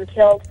shot and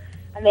killed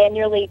a man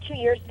nearly 2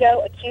 years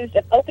ago accused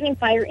of opening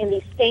fire in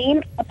the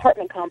same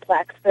apartment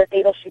complex where the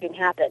fatal shooting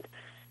happened.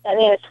 That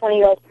man is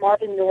 20-year-old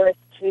Marvin Norris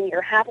Jr.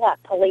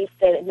 Havelock police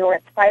say that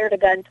Norris fired a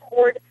gun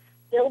toward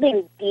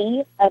Building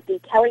B of the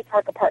Kelly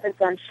Park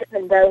Apartments on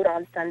Shipman Road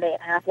on Sunday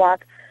at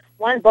Havelock.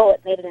 One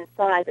bullet made it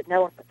inside, but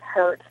no one was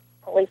hurt.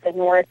 Police say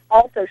Norris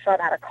also shot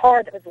out a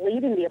car that was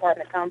leaving the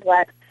apartment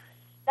complex.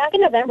 Back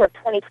in November of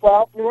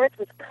 2012, Norris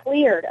was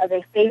cleared of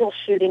a fatal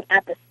shooting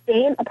at the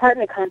same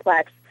apartment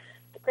complex.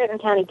 The Creighton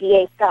County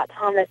DA Scott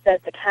Thomas says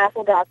the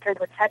Castle Doctrine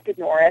protected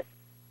Norris.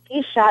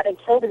 He shot and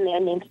killed a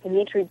man named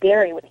Dimitri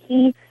Berry when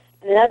he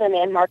and another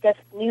man, Marcus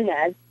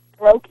Nunez,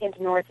 broke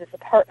into Norris's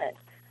apartment.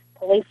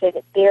 Police say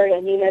that Berry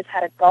and Nunez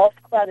had a golf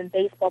club and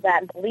baseball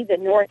bat and believe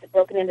that Norris had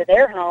broken into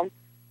their home.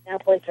 Now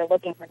police are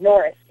looking for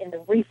Norris in the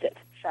recent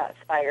shots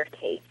fired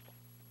case.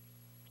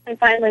 And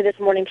finally this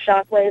morning,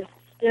 shockwaves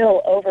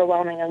still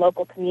overwhelming a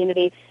local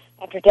community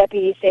after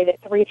deputies say that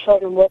 3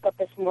 children woke up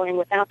this morning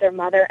without their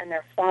mother and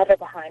their father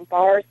behind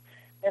bars.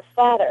 Their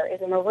father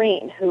is a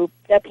Marine who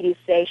deputies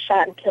say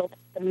shot and killed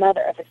the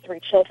mother of his 3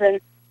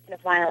 children in a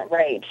violent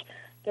rage.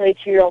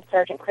 32-year-old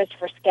Sergeant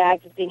Christopher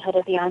Skaggs is being held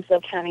at the Onslow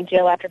County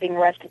Jail after being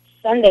arrested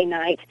Sunday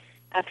night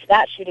after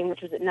that shooting,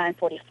 which was at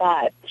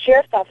 9:45. The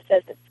sheriff's office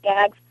says that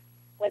Skaggs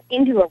went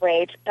into a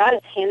rage, got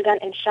his handgun,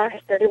 and shot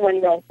his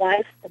 31-year-old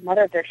wife, the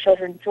mother of their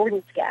children,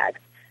 Jordan Skaggs.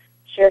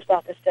 The sheriff's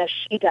office says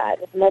she died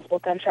with multiple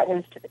gunshot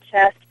wounds to the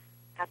chest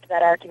after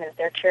that argument at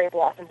their Cherry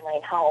Blossom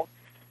Lane home.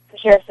 The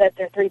sheriff says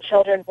their 3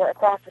 children were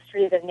across the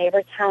street at their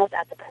neighbor's house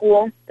at the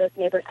pool. Those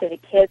neighbors say the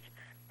kids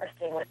are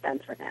staying with them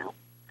for now.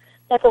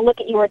 That's a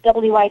look at your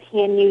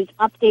WITN News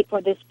update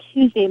for this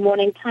Tuesday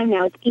morning. Time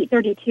now is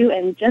 8:32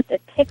 and just a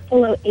tick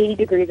below 80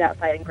 degrees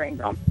outside in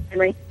Greenville.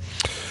 Henry?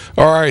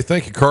 All right.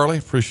 Thank you, Carly.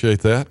 Appreciate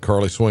that.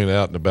 Carly Swain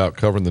out and about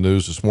covering the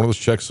news this morning. Let's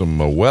check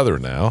some weather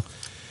now.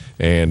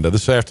 And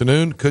this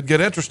afternoon could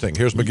get interesting.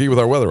 Here's McGee with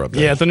our weather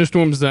update. Yeah,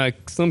 thunderstorms,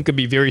 some could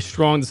be very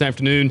strong this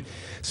afternoon.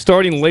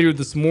 Starting later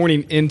this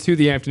morning into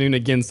the afternoon,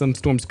 again, some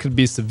storms could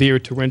be severe.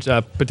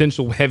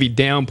 Potential heavy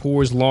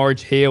downpours,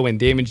 large hail, and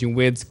damaging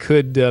winds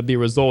could be a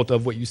result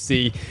of what you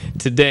see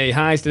today.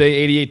 Highs today,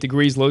 88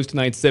 degrees. Lows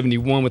tonight,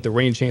 71, with the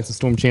rain chance and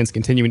storm chance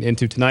continuing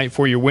into tonight.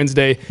 For your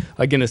Wednesday,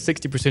 again, a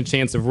 60%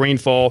 chance of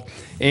rainfall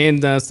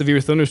and severe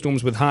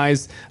thunderstorms with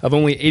highs of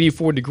only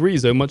 84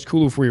 degrees, though much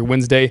cooler for your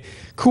Wednesday.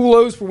 Cool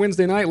lows for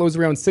Wednesday night, lows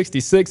around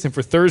 66. And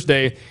for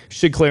Thursday,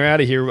 should clear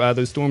out of here.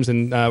 Those storms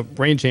and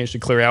rain chance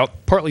should clear out.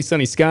 Partly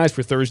sunny skies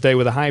for Thursday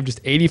with a high of just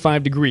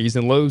 85 degrees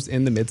and lows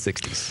in the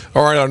mid-60s.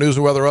 All right, our news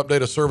and weather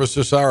update, a service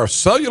this hour of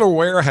Cellular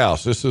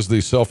Warehouse. This is the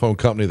cell phone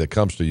company that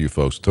comes to you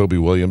folks. Toby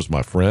Williams,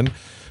 my friend,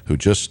 who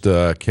just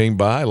came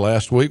by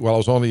last week while I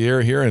was on the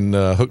air here and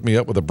hooked me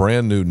up with a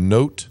brand new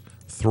Note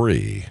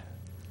 3.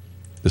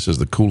 This is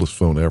the coolest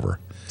phone ever.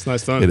 It's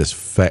nice phone. It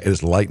is it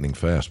is lightning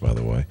fast, by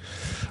the way.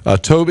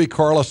 Toby,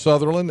 Carla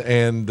Sutherland,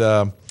 and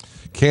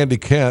Candy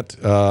Kent,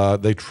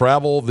 they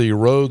travel the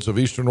roads of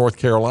eastern North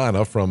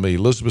Carolina from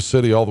Elizabeth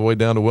City all the way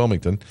down to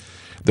Wilmington.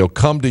 They'll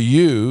come to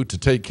you to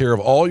take care of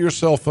all your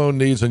cell phone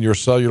needs and your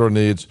cellular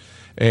needs.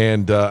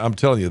 And I'm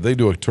telling you, they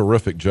do a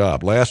terrific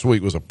job. Last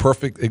week was a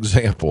perfect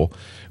example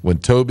when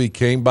Toby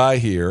came by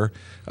here.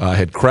 I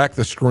had cracked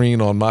the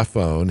screen on my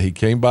phone. He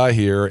came by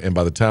here, and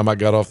by the time I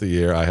got off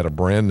the air, I had a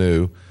brand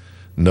new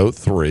Note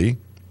 3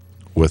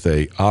 with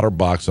a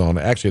OtterBox on.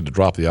 I actually had to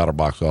drop the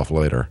OtterBox off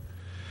later,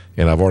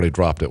 and I've already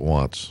dropped it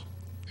once,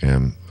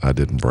 and I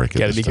didn't break it.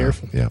 Got to be this time.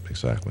 careful. Yeah,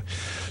 exactly.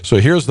 So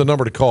here's the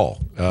number to call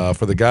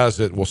for the guys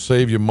that will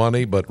save you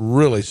money, but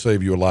really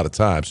save you a lot of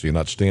time, so you're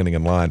not standing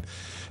in line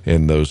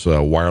in those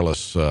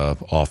wireless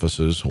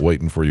offices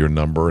waiting for your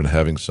number and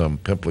having some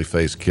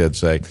pimply-faced kid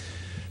say,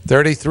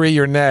 33,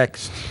 you're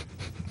next.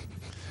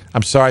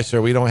 I'm sorry,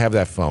 sir, we don't have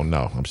that phone.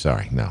 No, I'm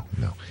sorry. No,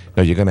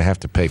 you're going to have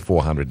to pay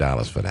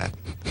 $400 for that.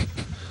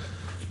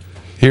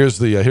 Here's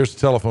the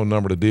telephone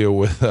number to deal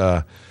with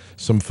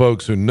some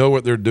folks who know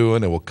what they're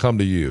doing and will come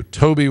to you.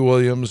 Toby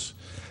Williams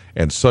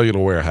and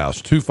Cellular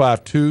Warehouse,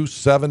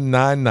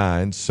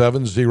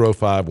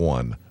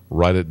 252-799-7051.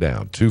 Write it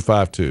down,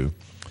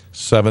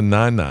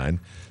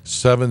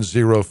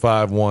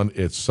 252-799-7051.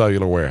 It's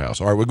Cellular Warehouse.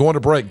 All right, we're going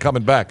to break.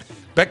 Coming back,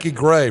 Becki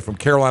Gray from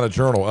Carolina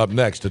Journal up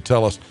next to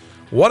tell us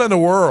what in the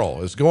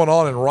world is going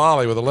on in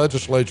Raleigh with the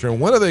legislature and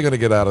when are they going to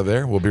get out of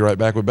there? We'll be right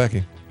back with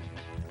Becki.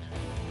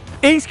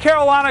 East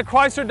Carolina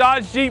Chrysler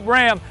Dodge Jeep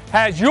Ram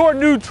has your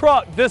new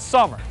truck this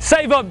summer.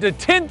 Save up to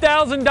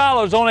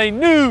 $10,000 on a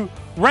new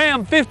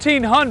Ram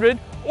 1500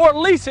 or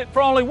lease it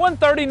for only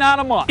 $139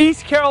 a month.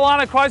 East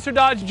Carolina Chrysler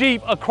Dodge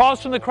Jeep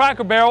across from the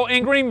Cracker Barrel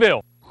in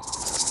Greenville.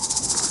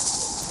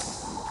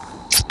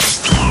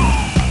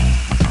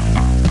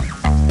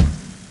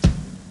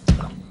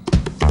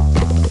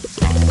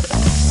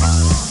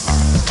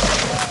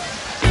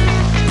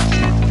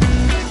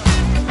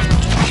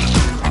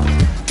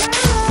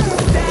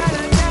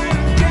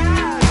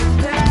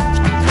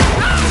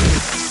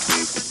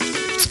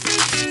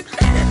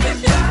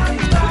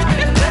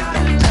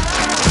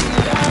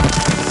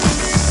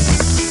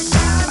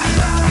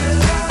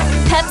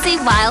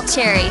 Wild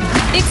Cherry.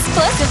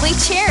 Explosively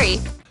cherry.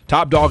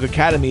 Top Dog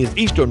Academy is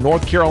Eastern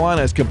North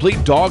Carolina's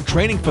complete dog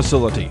training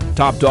facility.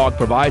 Top Dog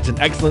provides an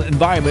excellent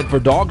environment for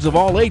dogs of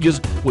all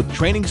ages with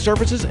training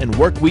services and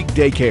work week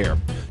daycare.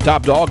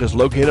 Top Dog is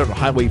located on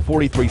Highway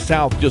 43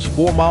 South, just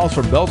 4 miles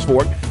from Bells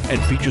Fork, and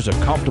features a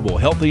comfortable,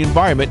 healthy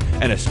environment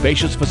and a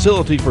spacious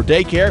facility for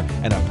daycare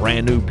and a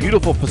brand new,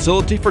 beautiful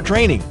facility for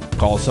training.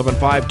 Call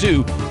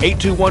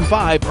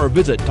 752-8215 or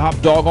visit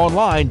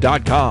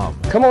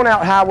topdogonline.com. Come on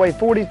out Highway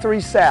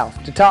 43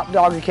 South to Top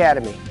Dog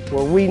Academy,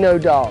 where we know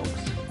dogs.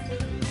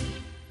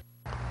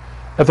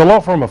 At the law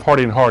firm of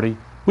Hardy & Hardy,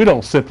 we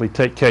don't simply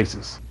take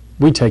cases.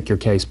 We take your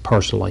case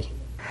personally.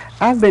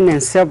 I've been in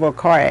several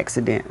car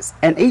accidents,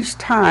 and each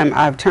time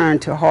I've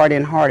turned to Hardy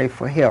 & Hardy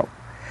for help.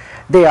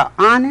 They are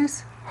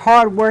honest,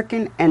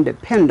 hardworking, and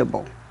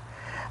dependable.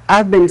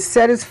 I've been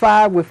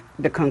satisfied with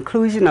the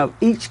conclusion of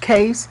each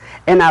case,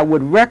 and I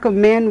would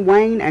recommend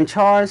Wayne and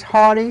Charles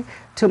Hardy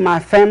to my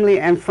family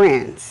and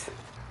friends.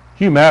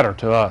 You matter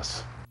to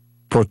us.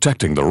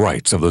 Protecting the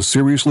rights of the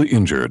seriously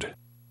injured.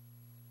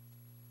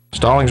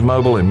 Stallings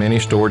Mobile and Mini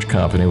Storage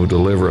Company will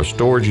deliver a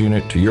storage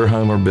unit to your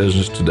home or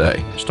business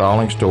today.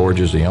 Stallings Storage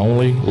is the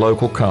only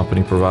local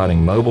company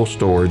providing mobile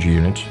storage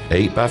units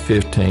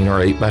 8x15 or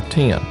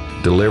 8x10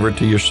 delivered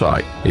to your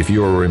site. If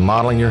you are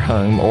remodeling your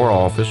home or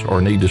office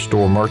or need to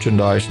store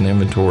merchandise and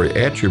inventory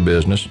at your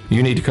business,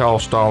 you need to call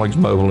Stallings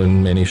Mobile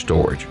and Mini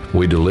Storage.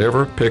 We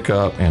deliver, pick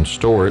up, and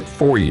store it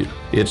for you.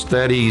 It's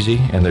that easy,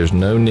 and there's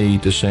no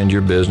need to send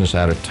your business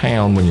out of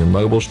town when your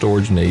mobile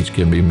storage needs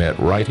can be met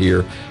right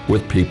here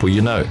with people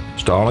you know.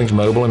 Stallings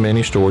Mobile and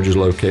Mini Storage is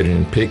located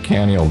in Pitt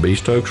County on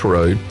Beast Oaks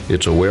Road.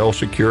 It's a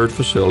well-secured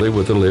facility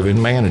with a live-in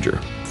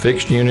manager.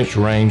 Fixed units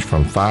range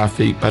from 5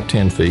 feet by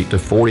 10 feet to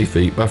 40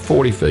 feet by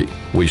 40 feet.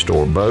 We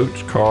store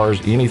boats, cars,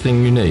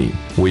 anything you need.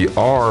 We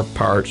are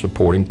pirate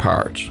supporting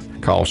pirates.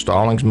 Call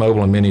Stallings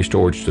Mobile and Mini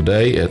Storage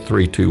today at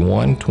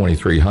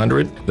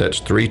 321-2300. That's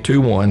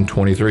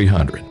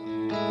 321-2300.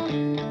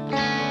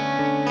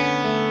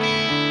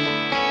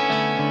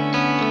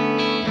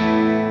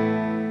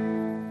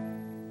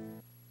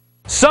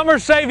 Summer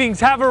savings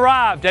have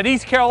arrived at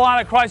East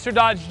Carolina Chrysler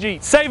Dodge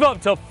Jeep. Save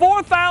up to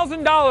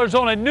 $4,000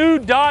 on a new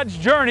Dodge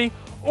Journey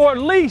or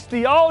lease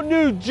the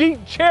all-new Jeep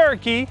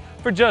Cherokee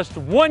for just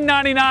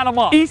 $199 a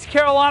month. East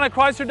Carolina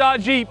Chrysler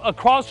Dodge Jeep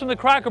across from the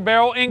Cracker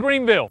Barrel in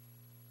Greenville.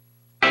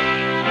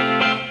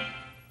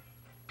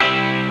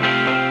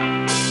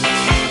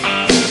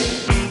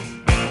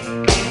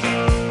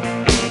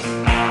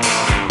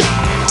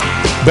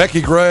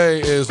 Becki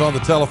Gray is on the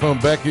telephone.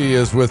 Becki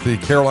is with the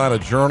Carolina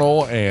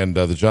Journal and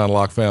the John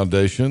Locke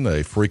Foundation,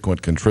 a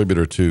frequent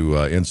contributor to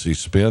NC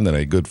Spin and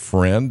a good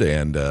friend,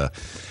 and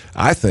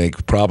I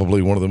think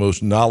probably one of the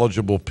most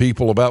knowledgeable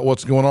people about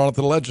what's going on at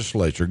the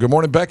legislature. Good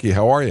morning, Becki.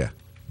 How are you?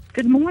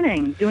 Good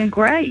morning. Doing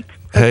great.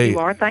 Hey, you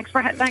are. Thanks for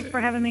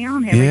having me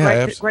on, Henry.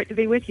 Yeah, great to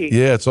be with you.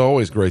 Yeah, it's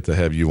always great to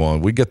have you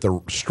on. We get the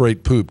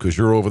straight poop because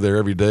you're over there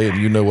every day and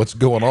you know what's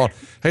going on.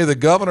 Hey, the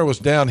governor was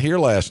down here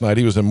last night.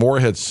 He was in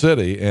Morehead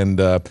City,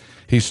 and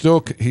he's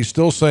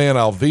still saying,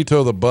 "I'll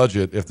veto the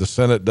budget if the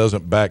Senate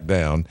doesn't back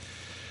down."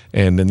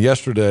 And then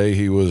yesterday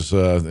he was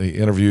he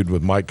interviewed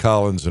with Mike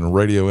Collins in a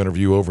radio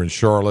interview over in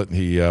Charlotte.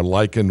 He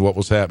likened what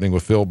was happening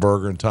with Phil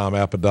Berger and Tom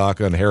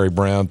Apodaca and Harry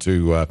Brown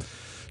to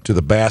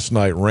the Bass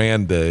Night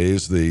Rand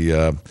days.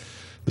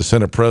 The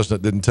Senate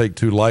president didn't take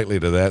too lightly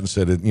to that and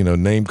said,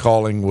 name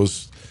calling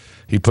was.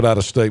 He put out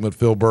a statement.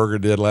 Phil Berger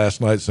did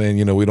last night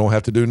saying, we don't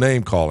have to do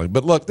name calling.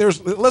 But look,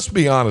 let's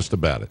be honest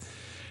about it.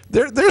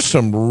 There's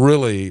some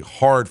really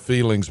hard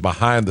feelings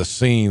behind the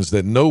scenes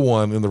that no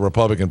one in the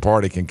Republican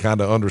Party can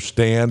kind of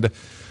understand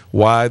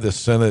why the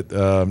Senate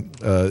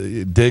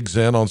digs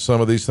in on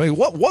some of these things.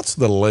 What's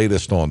the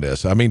latest on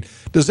this? I mean,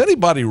 does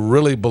anybody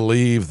really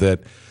believe that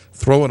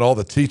throwing all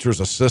the teachers'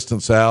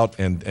 assistants out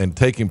and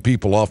taking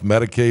people off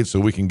Medicaid so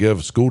we can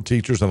give school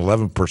teachers an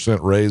 11%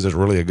 raise is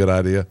really a good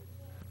idea?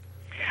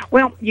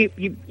 Well,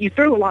 you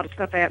threw a lot of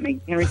stuff at me,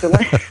 Henry. So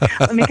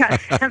let me kind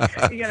of,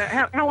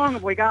 how long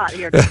have we got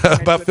here?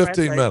 About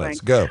 15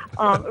 minutes. Go.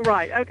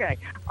 Right. Okay.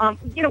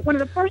 One of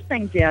the first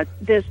things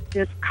is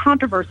this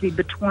controversy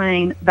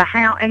between the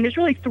House, and there's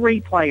really three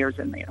players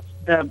in this: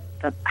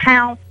 the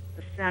House,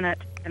 the Senate,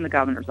 and the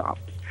governor's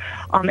office.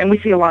 And we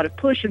see a lot of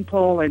push and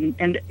pull,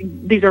 and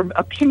these are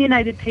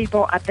opinionated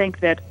people. I think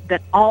that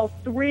all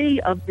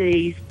three of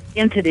these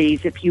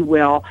entities, if you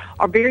will,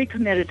 are very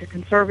committed to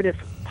conservative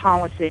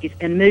policies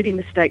and moving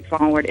the state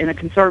forward in a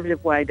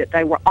conservative way that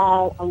they were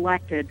all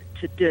elected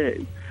to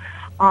do.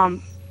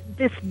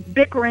 This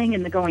bickering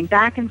and the going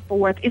back and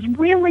forth is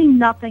really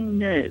nothing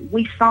new.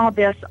 We saw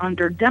this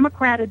under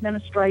Democrat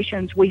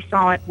administrations. We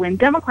saw it when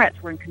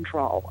Democrats were in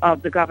control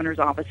of the governor's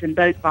office in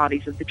both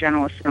bodies of the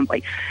General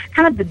Assembly.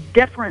 Kind of the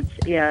difference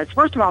is,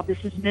 first of all,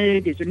 this is new.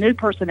 These are new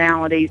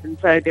personalities, and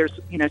so there's,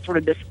 sort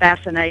of this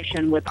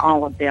fascination with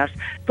all of this.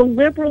 The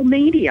liberal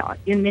media,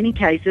 in many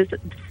cases,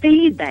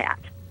 feed that.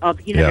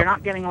 They're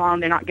not getting along,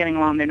 they're not getting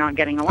along, they're not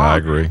getting along. I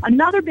agree.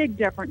 Another big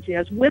difference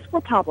is with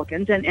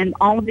Republicans and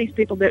all of these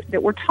people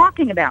that we're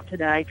talking about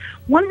today,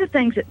 one of the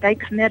things that they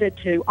committed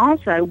to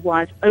also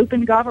was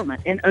open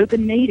government and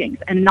open meetings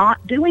and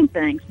not doing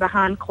things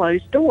behind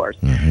closed doors.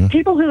 Mm-hmm.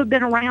 People who have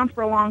been around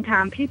for a long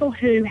time, people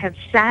who have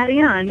sat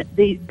in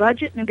these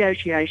budget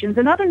negotiations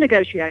and other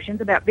negotiations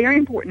about very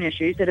important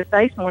issues that have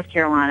faced North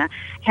Carolina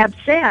have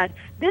said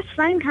this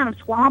same kind of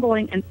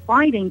squabbling and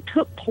fighting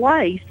took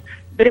place,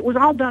 but it was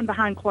all done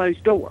behind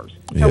closed doors.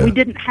 So we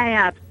didn't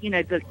have,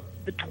 the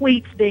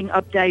tweets being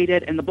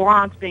updated and the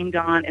blogs being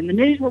done and the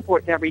news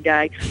reports every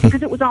day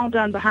because it was all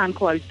done behind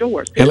closed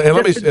doors. And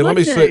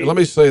let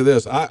me say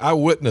this: I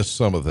witnessed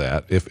some of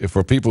that. If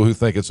for people who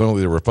think it's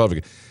only the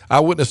Republican,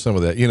 I witnessed some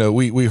of that.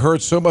 We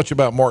heard so much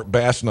about Mark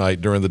Bass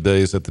Night during the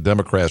days that the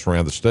Democrats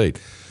ran the state.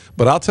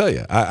 But I'll tell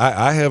you,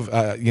 I have,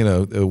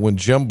 when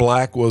Jim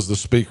Black was the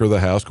Speaker of the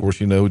House, of course,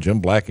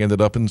 Jim Black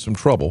ended up in some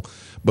trouble.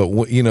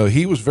 But,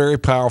 he was very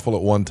powerful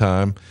at one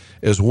time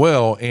as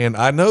well. And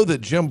I know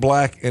that Jim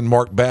Black and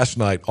Mark Bass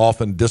Night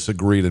often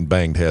disagreed and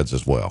banged heads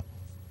as well.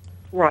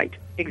 Right,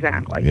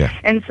 exactly. Yeah.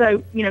 And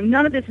so,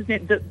 none of this is new.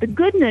 The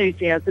good news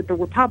is that the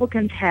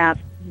Republicans have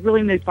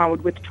really moved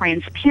forward with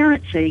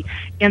transparency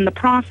in the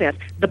process.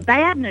 The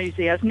bad news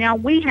is now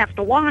we have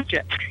to watch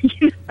it.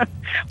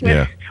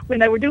 When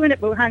they were doing it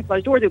behind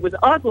closed doors, it was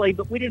ugly,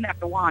 but we didn't have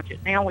to watch it.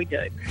 Now we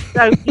do.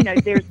 So,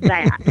 there's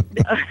that.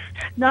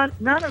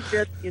 None of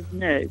this is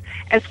new.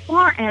 As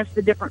far as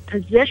the different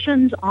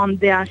positions on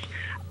this,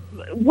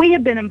 we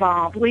have been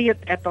involved. We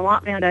at the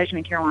Locke Foundation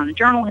and Carolina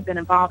Journal have been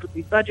involved with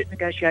these budget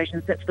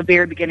negotiations since the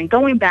very beginning,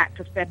 going back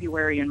to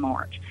February and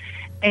March.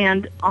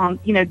 And,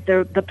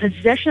 the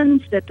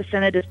positions that the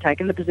Senate has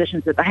taken, the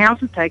positions that the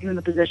House has taken, and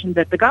the positions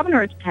that the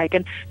governor has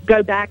taken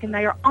go back, and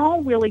they are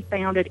all really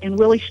founded in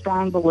really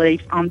strong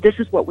beliefs on this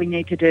is what we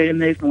need to do to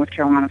move North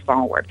Carolina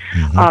forward.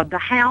 Mm-hmm. The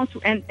House,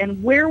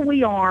 and where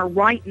we are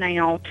right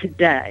now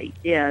today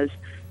is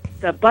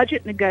the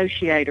budget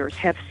negotiators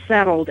have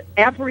settled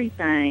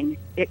everything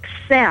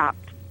except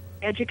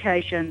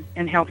education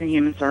and health and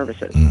human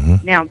services.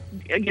 Mm-hmm. Now,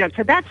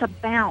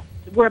 so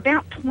we're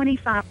about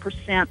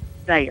 25%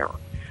 there.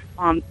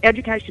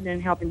 Education and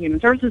health and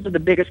human services are the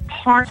biggest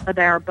part of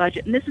our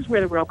budget, and this is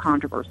where the real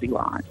controversy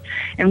lies.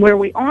 And where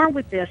we are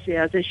with this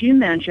is, as you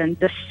mentioned,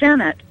 the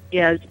Senate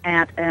is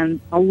at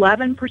an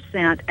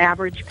 11%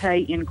 average pay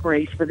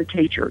increase for the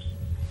teachers.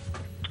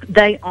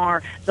 They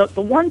are, the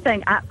one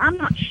thing, I'm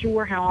not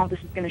sure how all this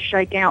is going to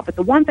shake out, but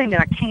the one thing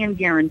that I can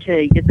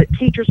guarantee is that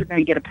teachers are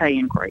going to get a pay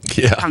increase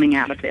coming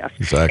out of this.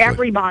 Exactly.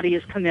 Everybody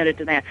is committed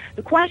to that.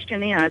 The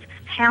question is,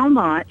 how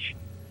much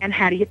and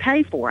how do you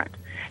pay for it?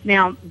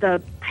 Now,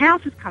 the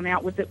House has come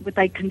out with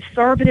a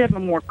conservative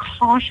and more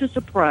cautious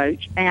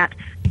approach at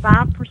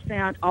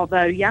 5%,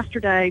 although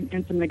yesterday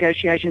in some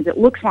negotiations, it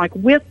looks like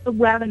with the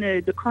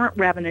revenue, the current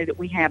revenue that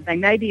we have, they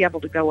may be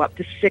able to go up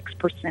to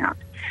 6%.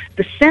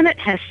 The Senate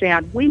has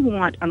said we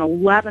want an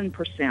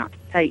 11%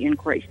 pay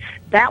increase.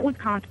 That would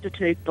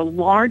constitute the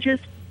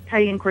largest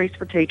pay increase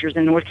for teachers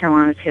in North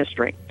Carolina's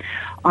history.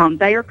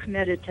 They are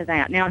committed to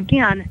that. Now,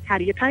 again, how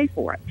do you pay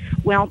for it?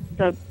 Well,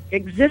 the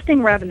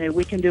existing revenue,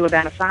 we can do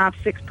about a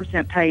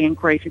 5-6% pay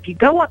increase. If you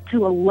go up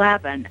to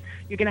 11,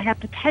 you're going to have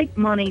to take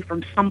money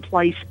from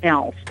someplace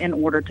else in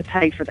order to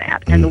pay for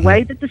that. And the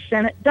way that the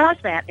Senate does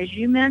that, as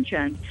you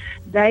mentioned,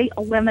 they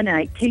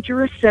eliminate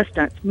teacher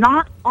assistants,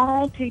 not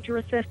all teacher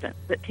assistants,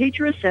 but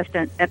teacher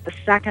assistants at the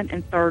 2nd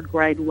and 3rd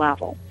grade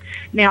level.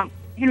 Now,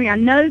 Henry, I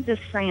know this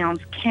sounds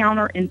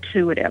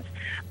counterintuitive,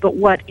 but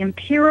what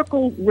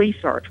empirical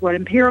research, what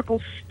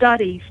empirical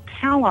studies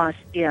tell us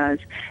is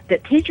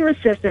that teacher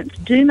assistants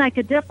do make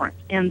a difference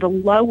in the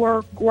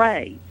lower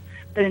grades.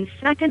 But in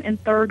 2nd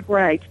and 3rd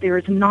grades, there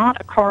is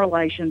not a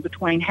correlation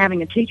between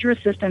having a teacher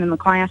assistant in the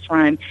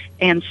classroom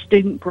and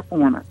student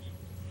performance.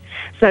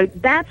 So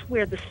that's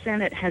where the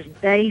Senate has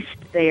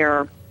based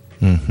their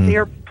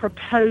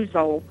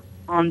proposal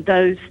on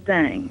those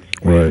things.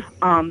 Right.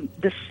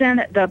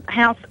 The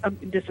House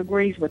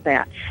disagrees with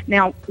that.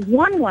 Now,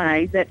 one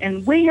way that,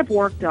 and we have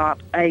worked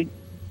up a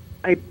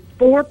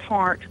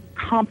 4-part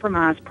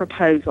compromise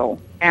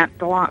proposal at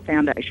the Lott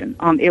Foundation.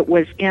 It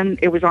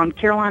was on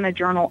Carolina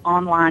Journal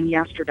Online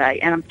yesterday,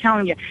 and I'm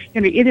telling you,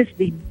 Henry, it is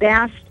the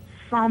best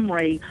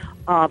summary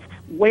of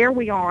where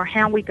we are,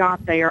 how we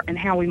got there, and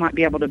how we might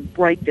be able to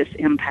break this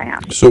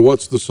impasse. So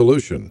what's the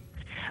solution?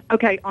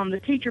 Okay, on the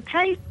teacher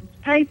pay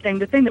thing,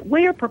 the thing that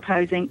we are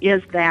proposing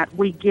is that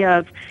we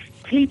give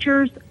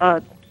teachers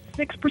a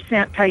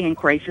 6% pay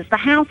increase, as the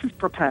House has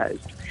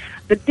proposed,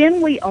 but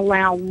then we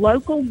allow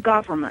local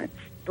governments,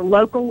 the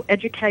local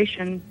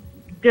education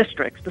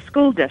districts, the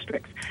school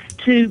districts,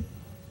 to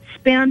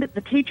spend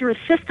the teacher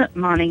assistant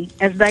money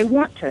as they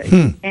want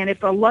to. And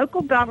if a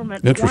local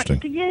government wants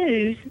to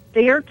use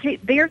their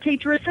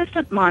teacher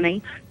assistant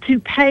money to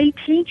pay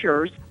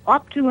teachers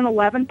up to an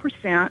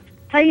 11%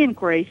 pay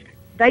increase,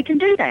 they can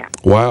do that.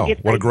 Wow,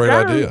 if what a great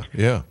idea.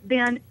 Yeah.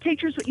 Then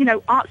teachers,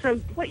 so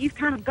what you've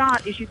kind of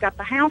got is you've got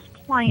the House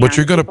plan. But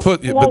you're going to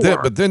put,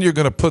 but then you're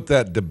going to put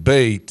that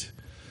debate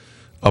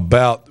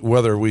about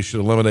whether we should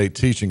eliminate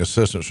teaching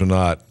assistants or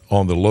not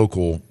on the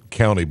local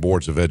county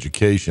boards of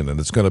education, and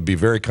it's going to be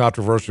very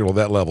controversial at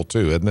that level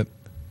too, isn't it?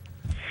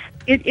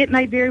 It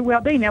may very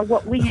well be. Now,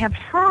 what we have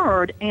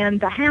heard in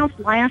the House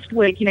last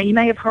week, you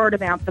may have heard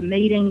about the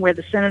meeting where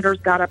the senators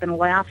got up and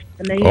left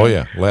the meeting. Oh,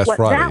 yeah, last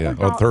Friday,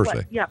 or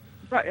Thursday.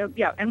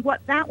 And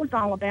what that was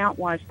all about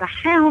was the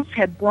House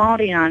had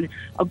brought in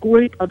a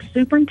group of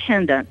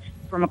superintendents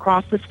from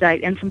across the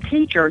state and some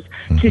teachers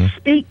to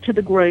speak to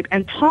the group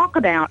and talk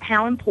about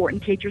how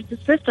important teachers'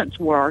 assistants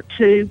were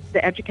to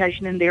the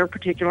education in their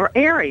particular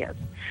areas.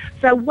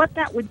 So what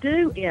that would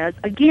do is,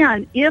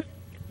 again, if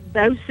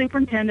those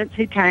superintendents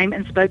who came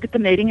and spoke at the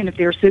meeting, and if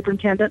there are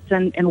superintendents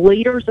and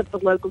leaders of the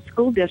local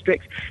school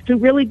districts who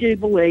really do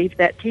believe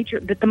that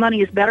the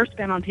money is better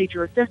spent on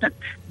teacher assistants,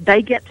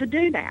 they get to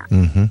do that.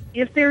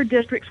 If there are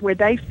districts where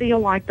they feel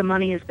like the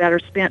money is better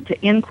spent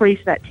to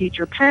increase that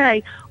teacher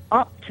pay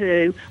up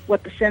to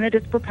what the Senate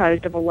has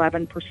proposed of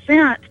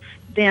 11%,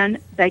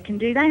 then they can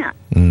do that.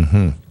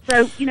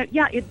 So,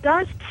 it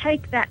does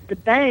take that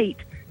debate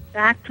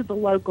back to the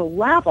local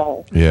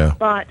level. Yeah.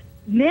 But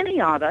many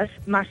of us,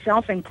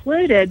 myself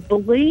included,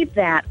 believe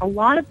that a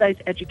lot of those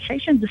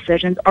education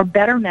decisions are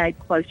better made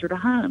closer to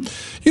home.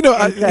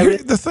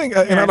 The thing,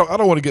 and I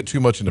don't want to get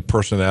too much into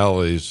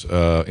personalities,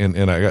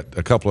 and I got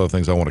a couple of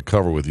things I want to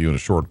cover with you in a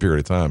short period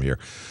of time here.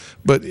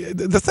 But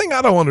the thing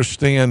I don't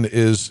understand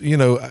is, the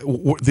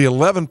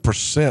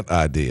 11%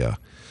 idea.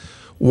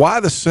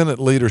 Why the Senate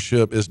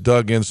leadership is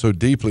dug in so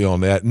deeply on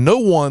that? No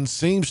one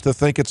seems to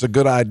think it's a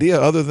good idea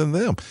other than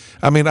them.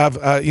 I mean,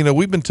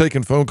 we've been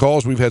taking phone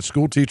calls. We've had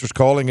school teachers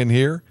calling in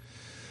here.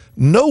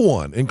 No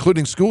one,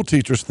 including school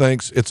teachers,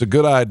 thinks it's a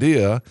good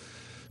idea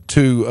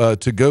to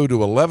go to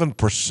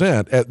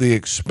 11% at the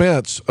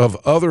expense of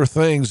other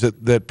things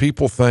that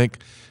people think.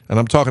 And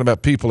I'm talking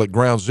about people at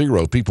ground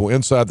zero, people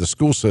inside the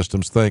school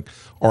systems think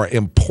are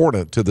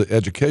important to the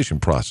education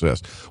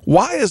process.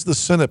 Why is the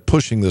Senate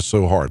pushing this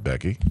so hard,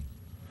 Becki?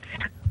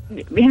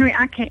 Henry,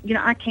 I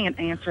can't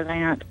answer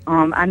that.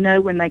 I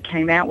know when they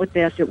came out with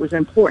this, it was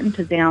important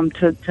to them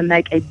to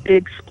make a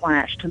big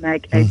splash, to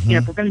make a,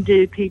 if we're going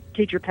to do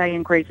teacher pay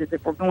increases,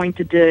 if we're going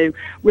to do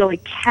really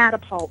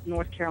catapult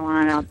North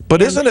Carolina.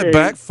 But isn't it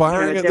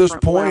backfiring at this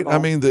point? Level. I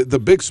mean, the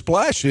big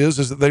splash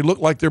is that they look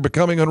like they're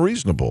becoming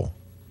unreasonable.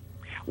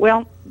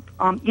 Well,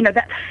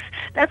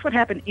 that's what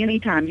happened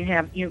anytime you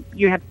have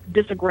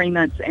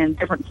disagreements and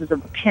differences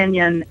of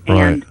opinion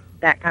and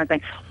that kind of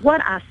thing. What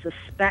I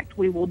suspect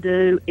we will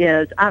do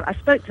is, I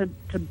spoke to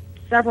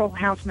several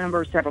House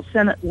members, several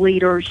Senate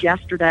leaders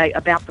yesterday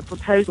about the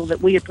proposal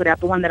that we had put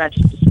out, the one that I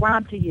just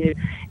described to you,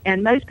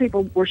 and most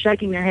people were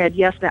shaking their head,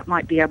 yes, that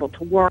might be able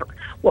to work.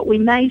 What we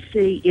may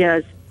see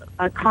is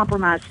a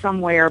compromise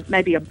somewhere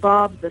maybe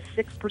above the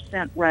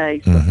 6%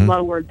 raise, but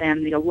lower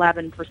than the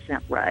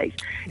 11% raise.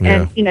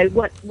 Yeah. And,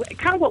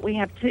 what we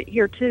have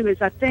here, too, is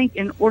I think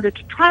in order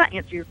to try to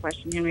answer your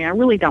question, Henry, I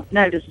really don't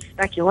know. This is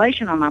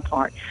speculation on my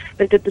part,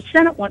 but that the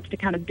Senate wants to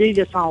kind of do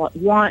this all at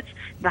once.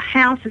 The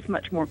House is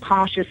much more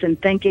cautious in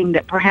thinking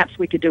that perhaps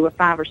we could do a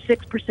 5 or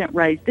 6%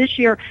 raise this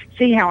year,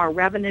 see how our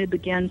revenue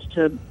begins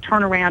to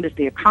turn around as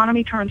the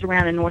economy turns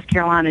around in North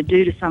Carolina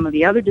due to some of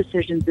the other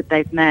decisions that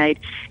they've made,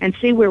 and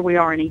see where we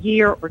are in a year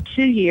or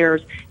 2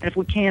 years, and if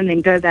we can, then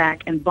go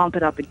back and bump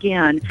it up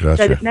again. Gotcha.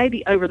 So that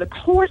maybe over the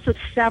course of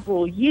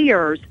several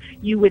years,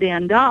 you would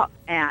end up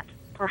at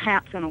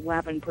perhaps an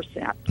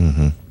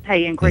 11%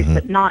 pay increase,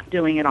 but not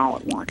doing it all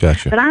at once.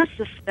 Gotcha. But I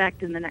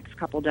suspect in the next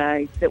couple of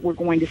days that we're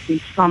going to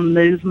see some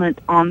movement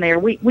on there.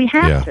 We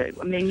have to.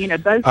 I mean,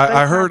 both.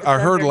 I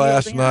heard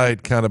last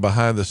night, kind of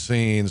behind the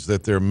scenes,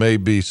 that there may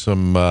be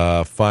some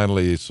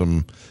finally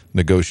some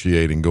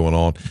negotiating going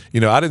on.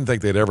 I didn't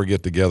think they'd ever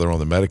get together on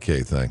the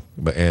Medicaid thing,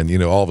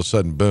 and all of a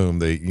sudden, boom,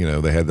 they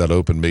had that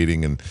open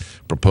meeting and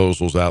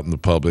proposals out in the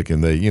public,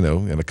 and they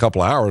in a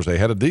couple of hours they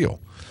had a deal.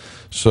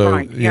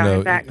 So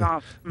back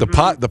off.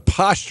 the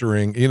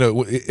posturing,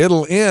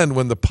 it'll end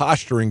when the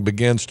posturing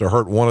begins to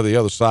hurt one of the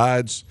other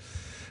sides,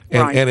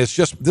 and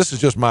this is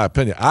just my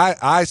opinion.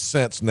 I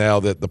sense now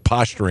that the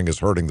posturing is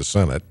hurting the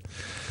Senate,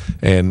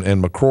 and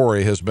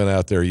McCrory has been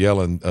out there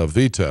yelling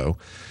veto,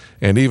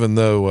 and even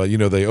though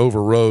they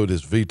overrode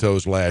his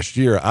vetoes last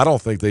year, I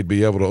don't think they'd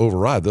be able to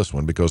override this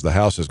one because the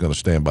House is going to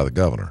stand by the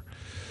governor.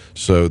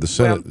 So the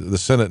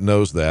Senate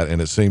knows that,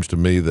 and it seems to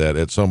me that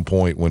at some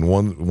point when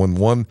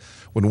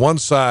one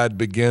side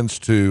begins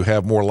to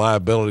have more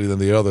liability than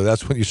the other,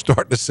 that's when you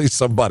start to see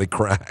somebody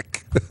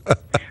crack.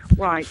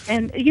 Right.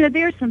 And,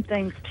 there are some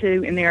things,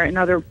 too, in there in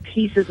other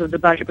pieces of the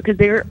budget, because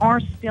there are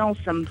still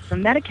some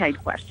Medicaid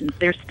questions.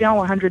 There's still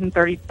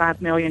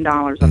 $135 million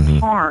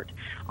apart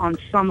on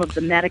some of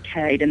the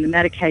Medicaid, and the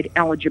Medicaid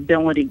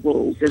eligibility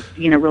rules is,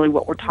 really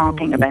what we're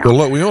talking about. Well,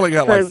 look, we only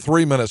got like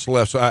 3 minutes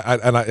left, so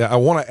I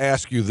want to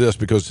ask you this,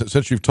 because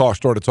since you've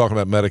started talking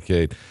about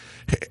Medicaid,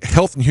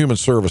 Health and Human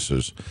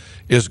Services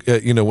is,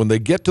 when they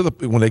get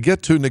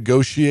to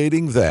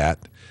negotiating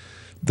that,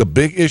 the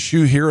big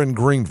issue here in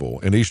Greenville,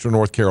 in eastern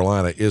North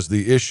Carolina, is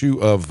the issue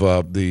of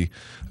the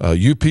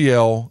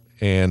UPL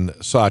and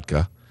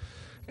SOTCA.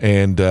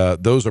 And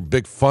those are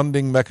big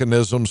funding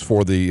mechanisms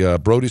for the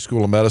Brody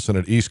School of Medicine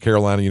at East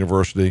Carolina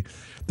University.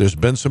 There's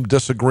been some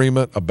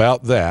disagreement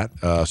about that.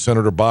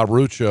 Senator Bob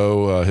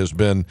Rucho has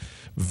been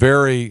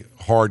very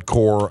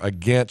hardcore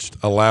against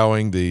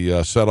allowing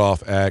the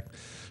Set-Off Act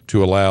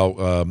to allow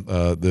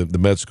the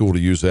med school to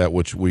use that,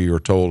 which we are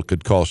told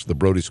could cost the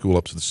Brody School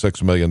up to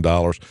 $6 million.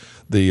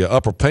 The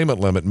upper payment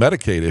limit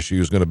Medicaid issue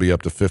is going to be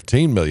up to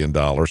 $15 million.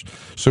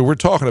 So we're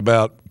talking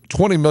about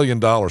 $20 million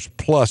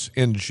plus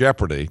in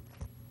jeopardy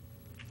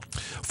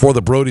for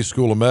the Brody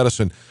School of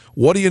Medicine.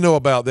 What do you know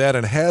about that,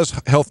 and has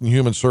Health and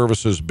Human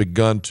Services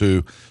begun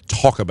to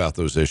talk about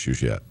those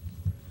issues yet?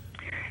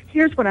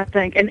 Here's what I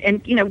think,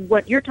 and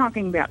what you're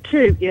talking about,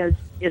 too, is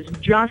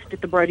just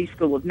at the Brody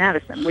School of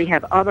Medicine. We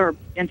have other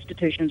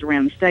institutions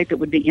around the state that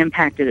would be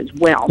impacted as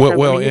well.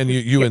 And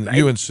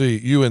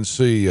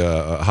UNC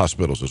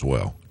hospitals as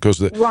well, because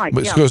the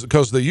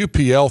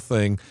UPL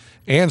thing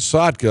and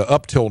SOTCA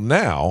up till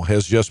now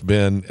has just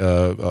been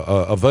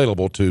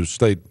available to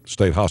state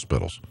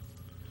hospitals,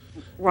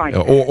 right,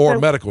 or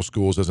medical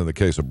schools, as in the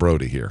case of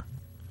Brody here.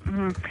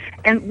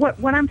 And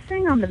what I'm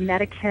seeing on the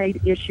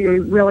Medicaid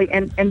issue, really,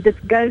 and this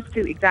goes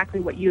to exactly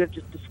what you have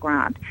just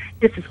described.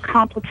 This is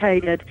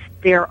complicated.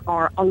 There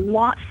are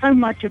so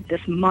much of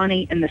this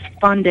money and this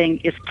funding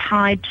is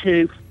tied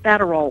to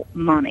federal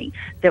money,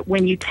 that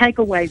when you take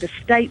away the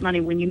state money,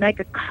 when you make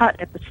a cut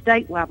at the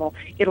state level,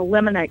 it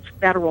eliminates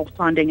federal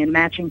funding and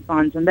matching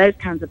funds and those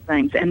kinds of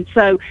things. And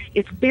so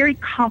it's very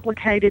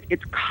complicated.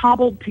 It's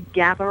cobbled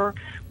together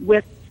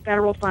with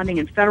federal funding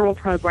and federal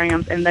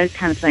programs and those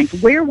kind of things.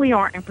 Where we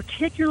are, and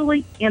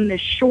particularly in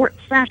this short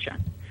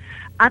session,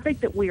 I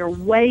think that we are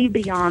way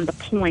beyond the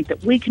point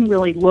that we can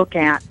really look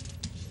at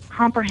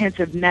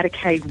comprehensive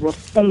Medicaid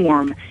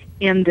reform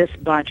in this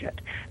budget.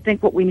 I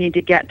think what we need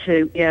to get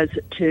to is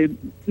to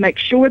make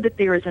sure that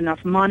there is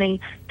enough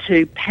money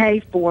to pay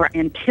for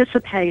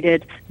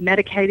anticipated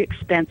Medicaid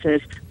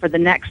expenses for the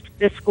next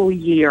fiscal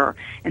year.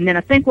 And then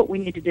I think what we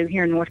need to do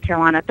here in North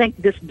Carolina, I think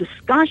this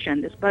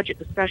budget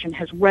discussion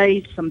has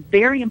raised some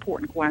very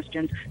important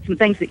questions, some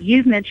things that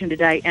you've mentioned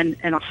today, and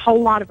a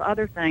whole lot of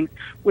other things,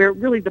 where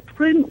really the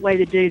prudent way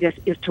to do this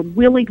is to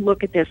really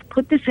look at this,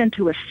 put this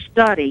into a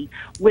study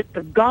with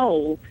the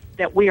goal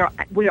that we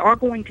are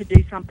going to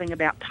do something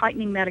about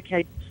tightening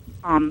Medicaid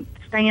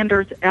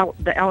standards,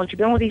 the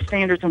eligibility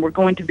standards, and we're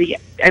going to be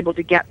able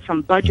to get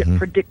some budget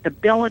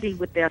predictability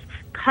with this,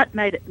 cut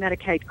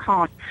Medicaid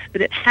costs,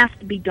 but it has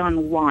to be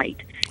done right.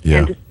 Yeah.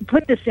 And to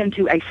put this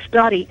into a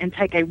study and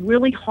take a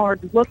really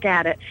hard look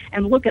at it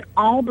and look at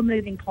all the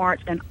moving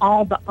parts and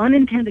all the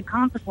unintended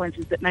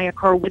consequences that may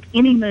occur with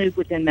any move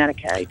within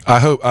Medicaid. I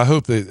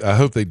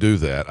hope they do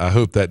that. I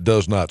hope that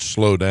does not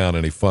slow down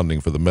any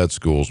funding for the med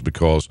schools,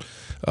 because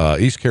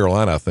East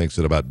Carolina, I think, is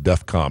at about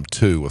DEFCON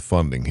 2 with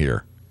funding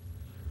here.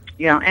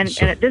 Yeah, and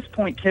at this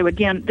point, too,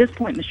 again, this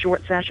point in the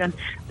short session,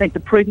 I think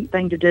the prudent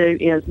thing to do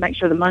is make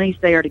sure the money's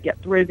there to get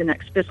through the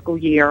next fiscal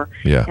year,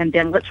 and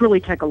then let's really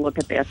take a look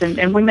at this.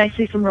 And we may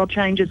see some real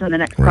changes in the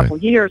next couple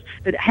of years,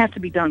 but it has to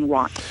be done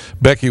right.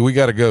 Becki, we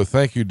got to go.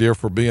 Thank you, dear,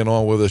 for being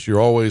on with us.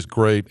 You're always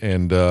great,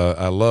 and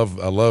I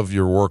love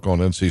your work on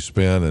NC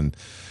Spin, and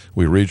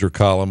we read your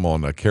column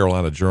on the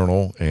Carolina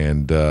Journal,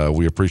 and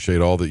we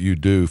appreciate all that you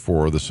do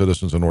for the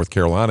citizens of North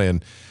Carolina,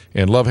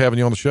 and love having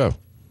you on the show.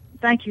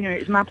 Thank you.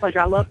 It's my pleasure.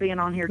 I love being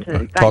on here,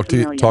 too. Talk to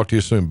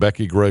you soon.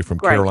 Becki Gray from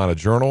Carolina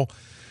Journal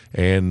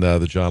and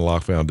the John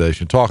Locke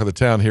Foundation. Talk of the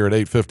Town here at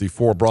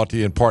 8:54, brought to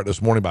you in part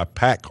this morning by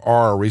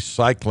PACK-R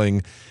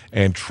Recycling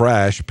and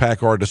Trash.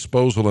 PACK-R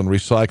Disposal and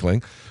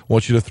Recycling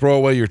wants you to throw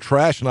away your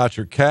trash, not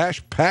your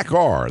cash.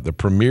 PACK-R, the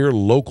premier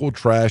local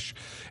trash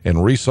and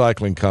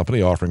recycling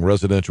company offering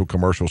residential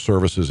commercial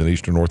services in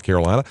eastern North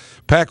Carolina.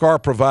 PACK-R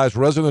provides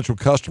residential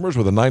customers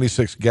with a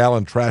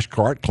 96-gallon trash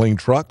cart, clean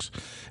trucks,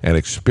 and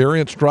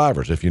experienced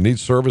drivers. If you need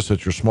service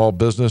at your small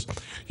business,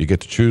 you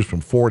get to choose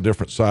from 4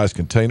 different size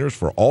containers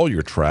for all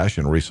your trash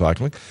and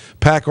recycling.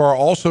 PACK-R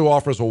also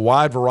offers a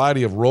wide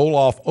variety of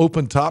roll-off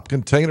open-top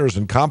containers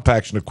and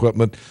compaction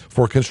equipment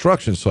for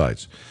construction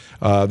sites.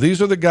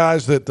 These are the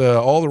guys that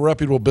all the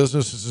reputable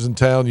businesses in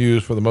town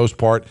use for the most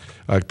part.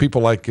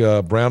 People like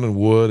Brown &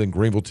 Wood and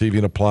Greenville TV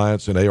and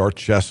Appliance and A.R.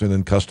 Chesson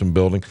and Custom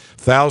Building.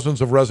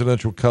 Thousands of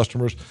residential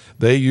customers,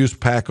 they use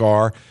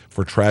PACK-R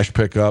for trash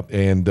pickup.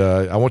 And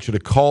I want you to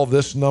call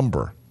this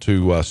number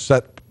to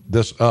set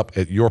this up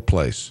at your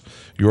place,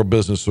 your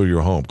business, or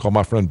your home. Call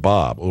my friend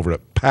Bob over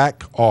at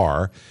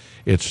PACK-R.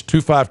 It's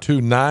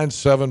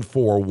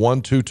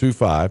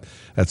 252-974-1225.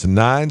 That's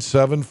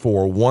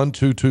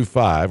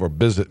 974-1225, or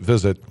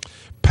visit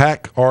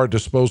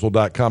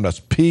PACKRDisposal.com.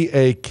 That's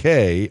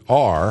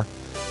PAKR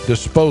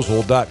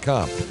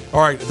disposal.com.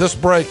 All right, this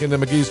break, and then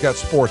McGee's got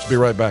sports. Be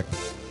right back.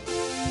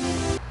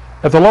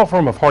 At the law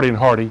firm of Hardy &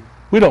 Hardy,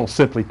 we don't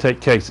simply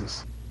take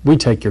cases. We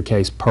take your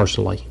case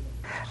personally.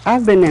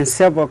 I've been in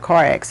several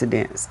car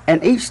accidents,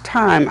 and each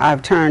time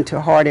I've turned to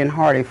Hardy &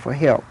 Hardy for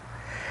help.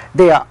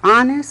 They are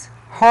honest,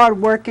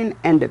 hardworking,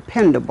 and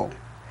dependable.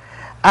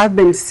 I've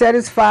been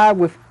satisfied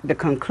with the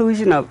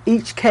conclusion of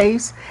each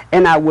case,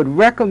 and I would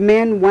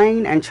recommend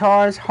Wayne and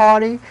Charles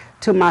Hardy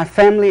to my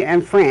family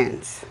and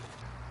friends.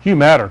 You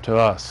matter to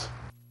us.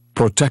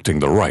 Protecting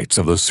the rights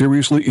of the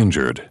seriously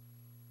injured.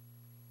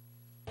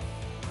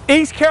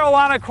 East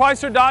Carolina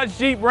Chrysler Dodge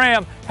Jeep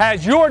Ram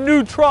has your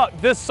new truck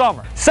this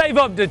summer. Save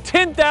up to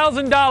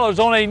 $10,000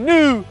 on a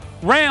new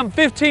Ram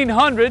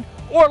 1500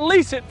 or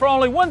lease it for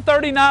only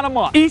 $139 a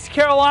month. East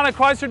Carolina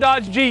Chrysler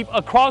Dodge Jeep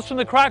across from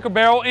the Cracker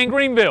Barrel in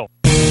Greenville.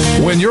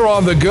 When you're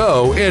on the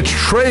go, it's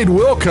Trade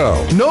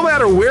Wilco. No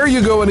matter where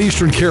you go in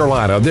Eastern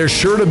Carolina, there's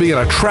sure to be an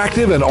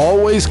attractive and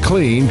always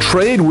clean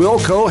Trade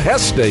Wilco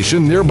Hess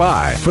station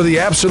nearby. For the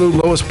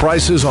absolute lowest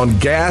prices on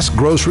gas,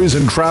 groceries,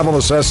 and travel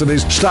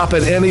necessities, stop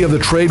at any of the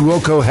Trade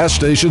Wilco Hess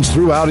stations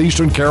throughout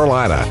Eastern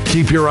Carolina.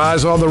 Keep your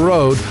eyes on the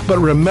road, but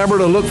remember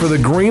to look for the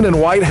green and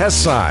white Hess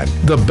sign.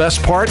 The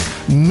best part?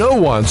 No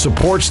one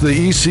supports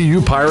the ECU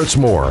Pirates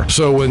more.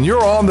 So when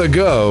you're on the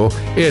go,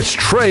 it's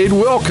Trade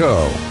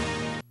Wilco.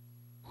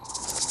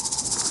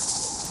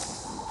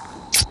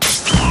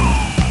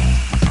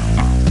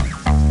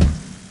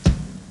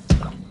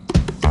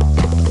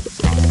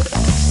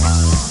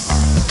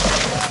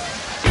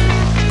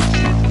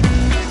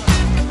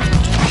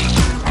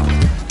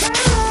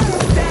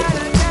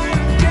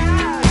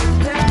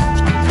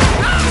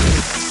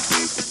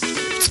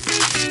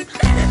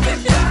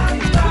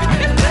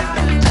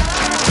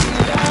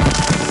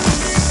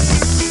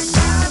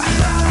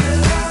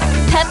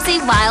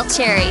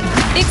 Cherry.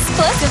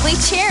 Explosively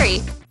cherry.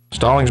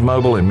 Stallings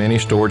Mobile and Mini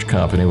Storage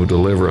Company will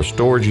deliver a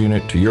storage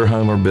unit to your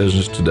home or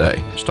business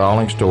today.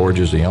 Stallings Storage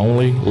is the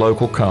only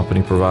local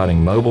company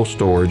providing mobile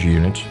storage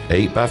units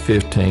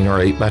 8x15 or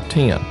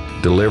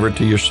 8x10 delivered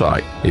to your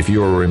site. If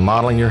you are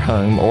remodeling your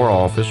home or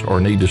office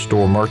or need to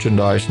store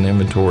merchandise and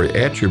inventory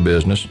at your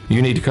business,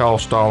 you need to call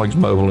Stallings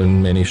Mobile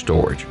and Mini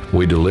Storage.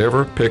 We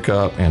deliver, pick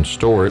up, and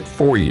store it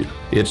for you.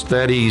 It's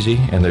that easy,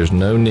 and there's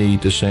no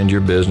need to send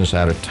your business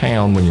out of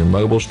town when your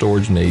mobile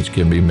storage needs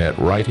can be met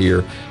right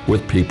here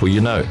with people you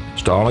know.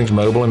 Stallings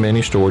Mobile and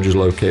Mini Storage is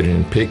located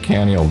in Pitt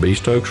County on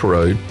Beast Oaks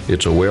Road.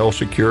 It's a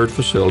well-secured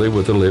facility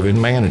with a live-in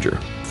manager.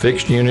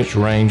 Fixed units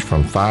range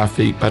from 5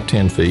 feet by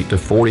 10 feet to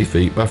 40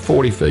 feet by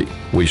 40 feet.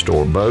 We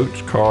store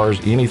boats, cars,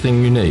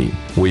 anything you need.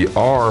 We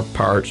are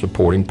Pirate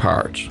Supporting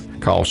Pirates.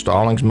 Call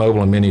Stallings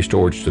Mobile and Mini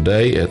Storage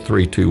today at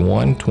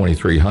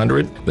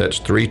 321-2300. That's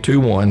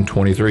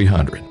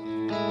 321-2300.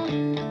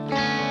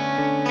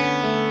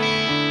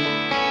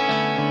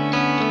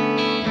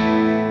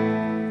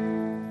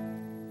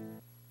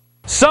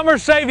 Summer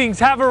savings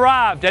have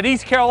arrived at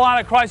East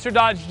Carolina Chrysler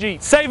Dodge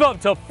Jeep. Save up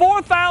to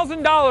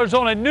 $4,000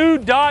 on a new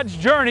Dodge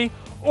Journey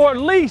or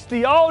lease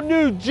the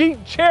all-new Jeep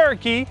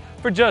Cherokee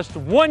for just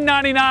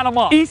 $199 a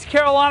month. East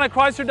Carolina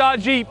Chrysler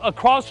Dodge Jeep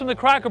across from the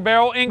Cracker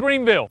Barrel in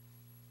Greenville.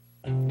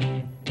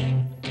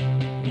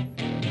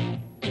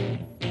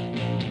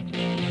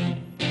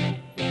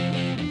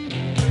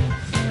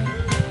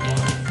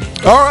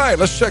 All right,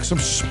 let's check some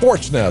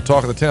sports now.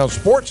 Talk of the town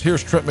sports.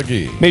 Here's Trent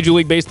McGee. Major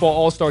League Baseball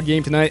All-Star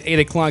Game tonight, 8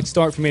 o'clock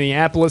start from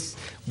Minneapolis,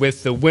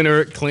 with the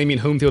winner claiming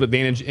home field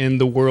advantage in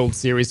the World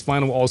Series.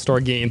 Final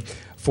All-Star game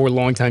for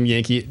longtime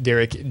Yankee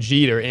Derek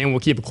Jeter. And we'll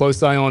keep a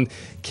close eye on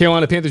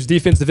Carolina Panthers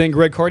defensive end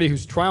Greg Hardy,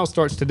 whose trial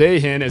starts today,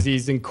 as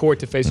he's in court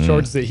to face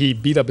charges that he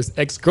beat up his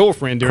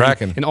ex-girlfriend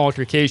during an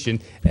altercation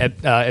at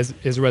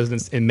his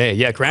residence in May.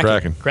 Yeah,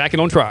 Kraken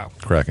on trial.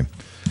 Kraken.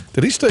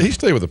 Did he stay? He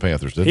stayed with the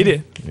Panthers, didn't he? He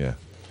did. Yeah.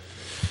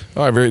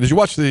 All right, did you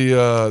watch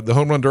the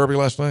home run derby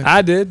last night?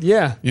 I did,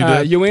 yeah. You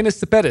did? Yoenis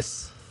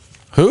Cespedes.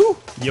 Who?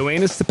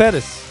 Yoenis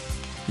Cespedes.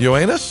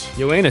 Yoenis?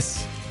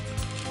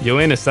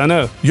 Yoenis, I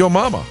know. Yo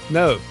mama?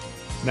 No.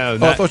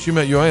 I thought you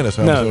meant Yoenis.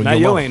 No, not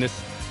Yoenis.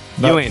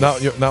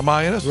 Not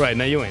my Yoenis? Right,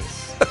 not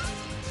Yoenis.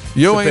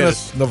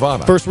 Yoenis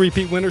Nirvana. First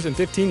repeat winners in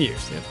 15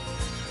 years. Yep.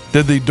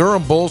 Did the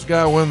Durham Bulls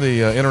guy win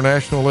the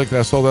International League?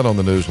 I saw that on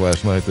the news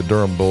last night. The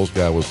Durham Bulls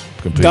guy was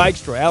competing.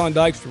 Alan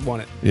Dykstra won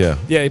it. Yeah.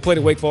 Yeah, he played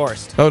at Wake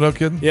Forest. Oh, no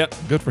kidding? Yep.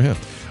 Good for him.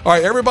 All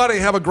right, everybody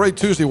have a great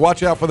Tuesday.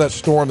 Watch out for that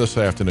storm this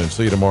afternoon.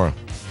 See you tomorrow.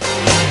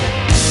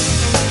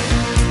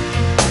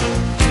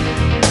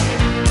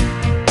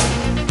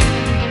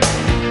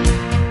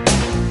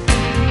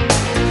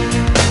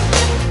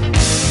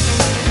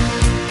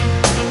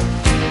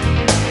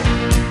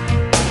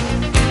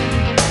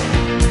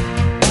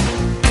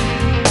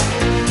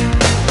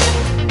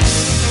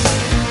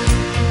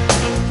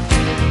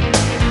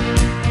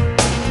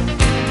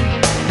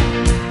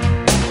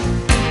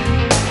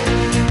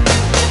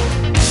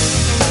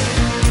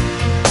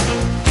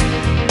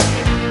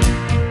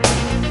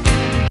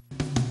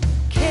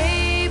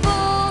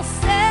 Cable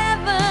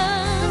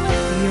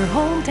 7, your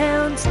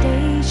hometown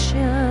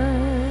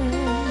station.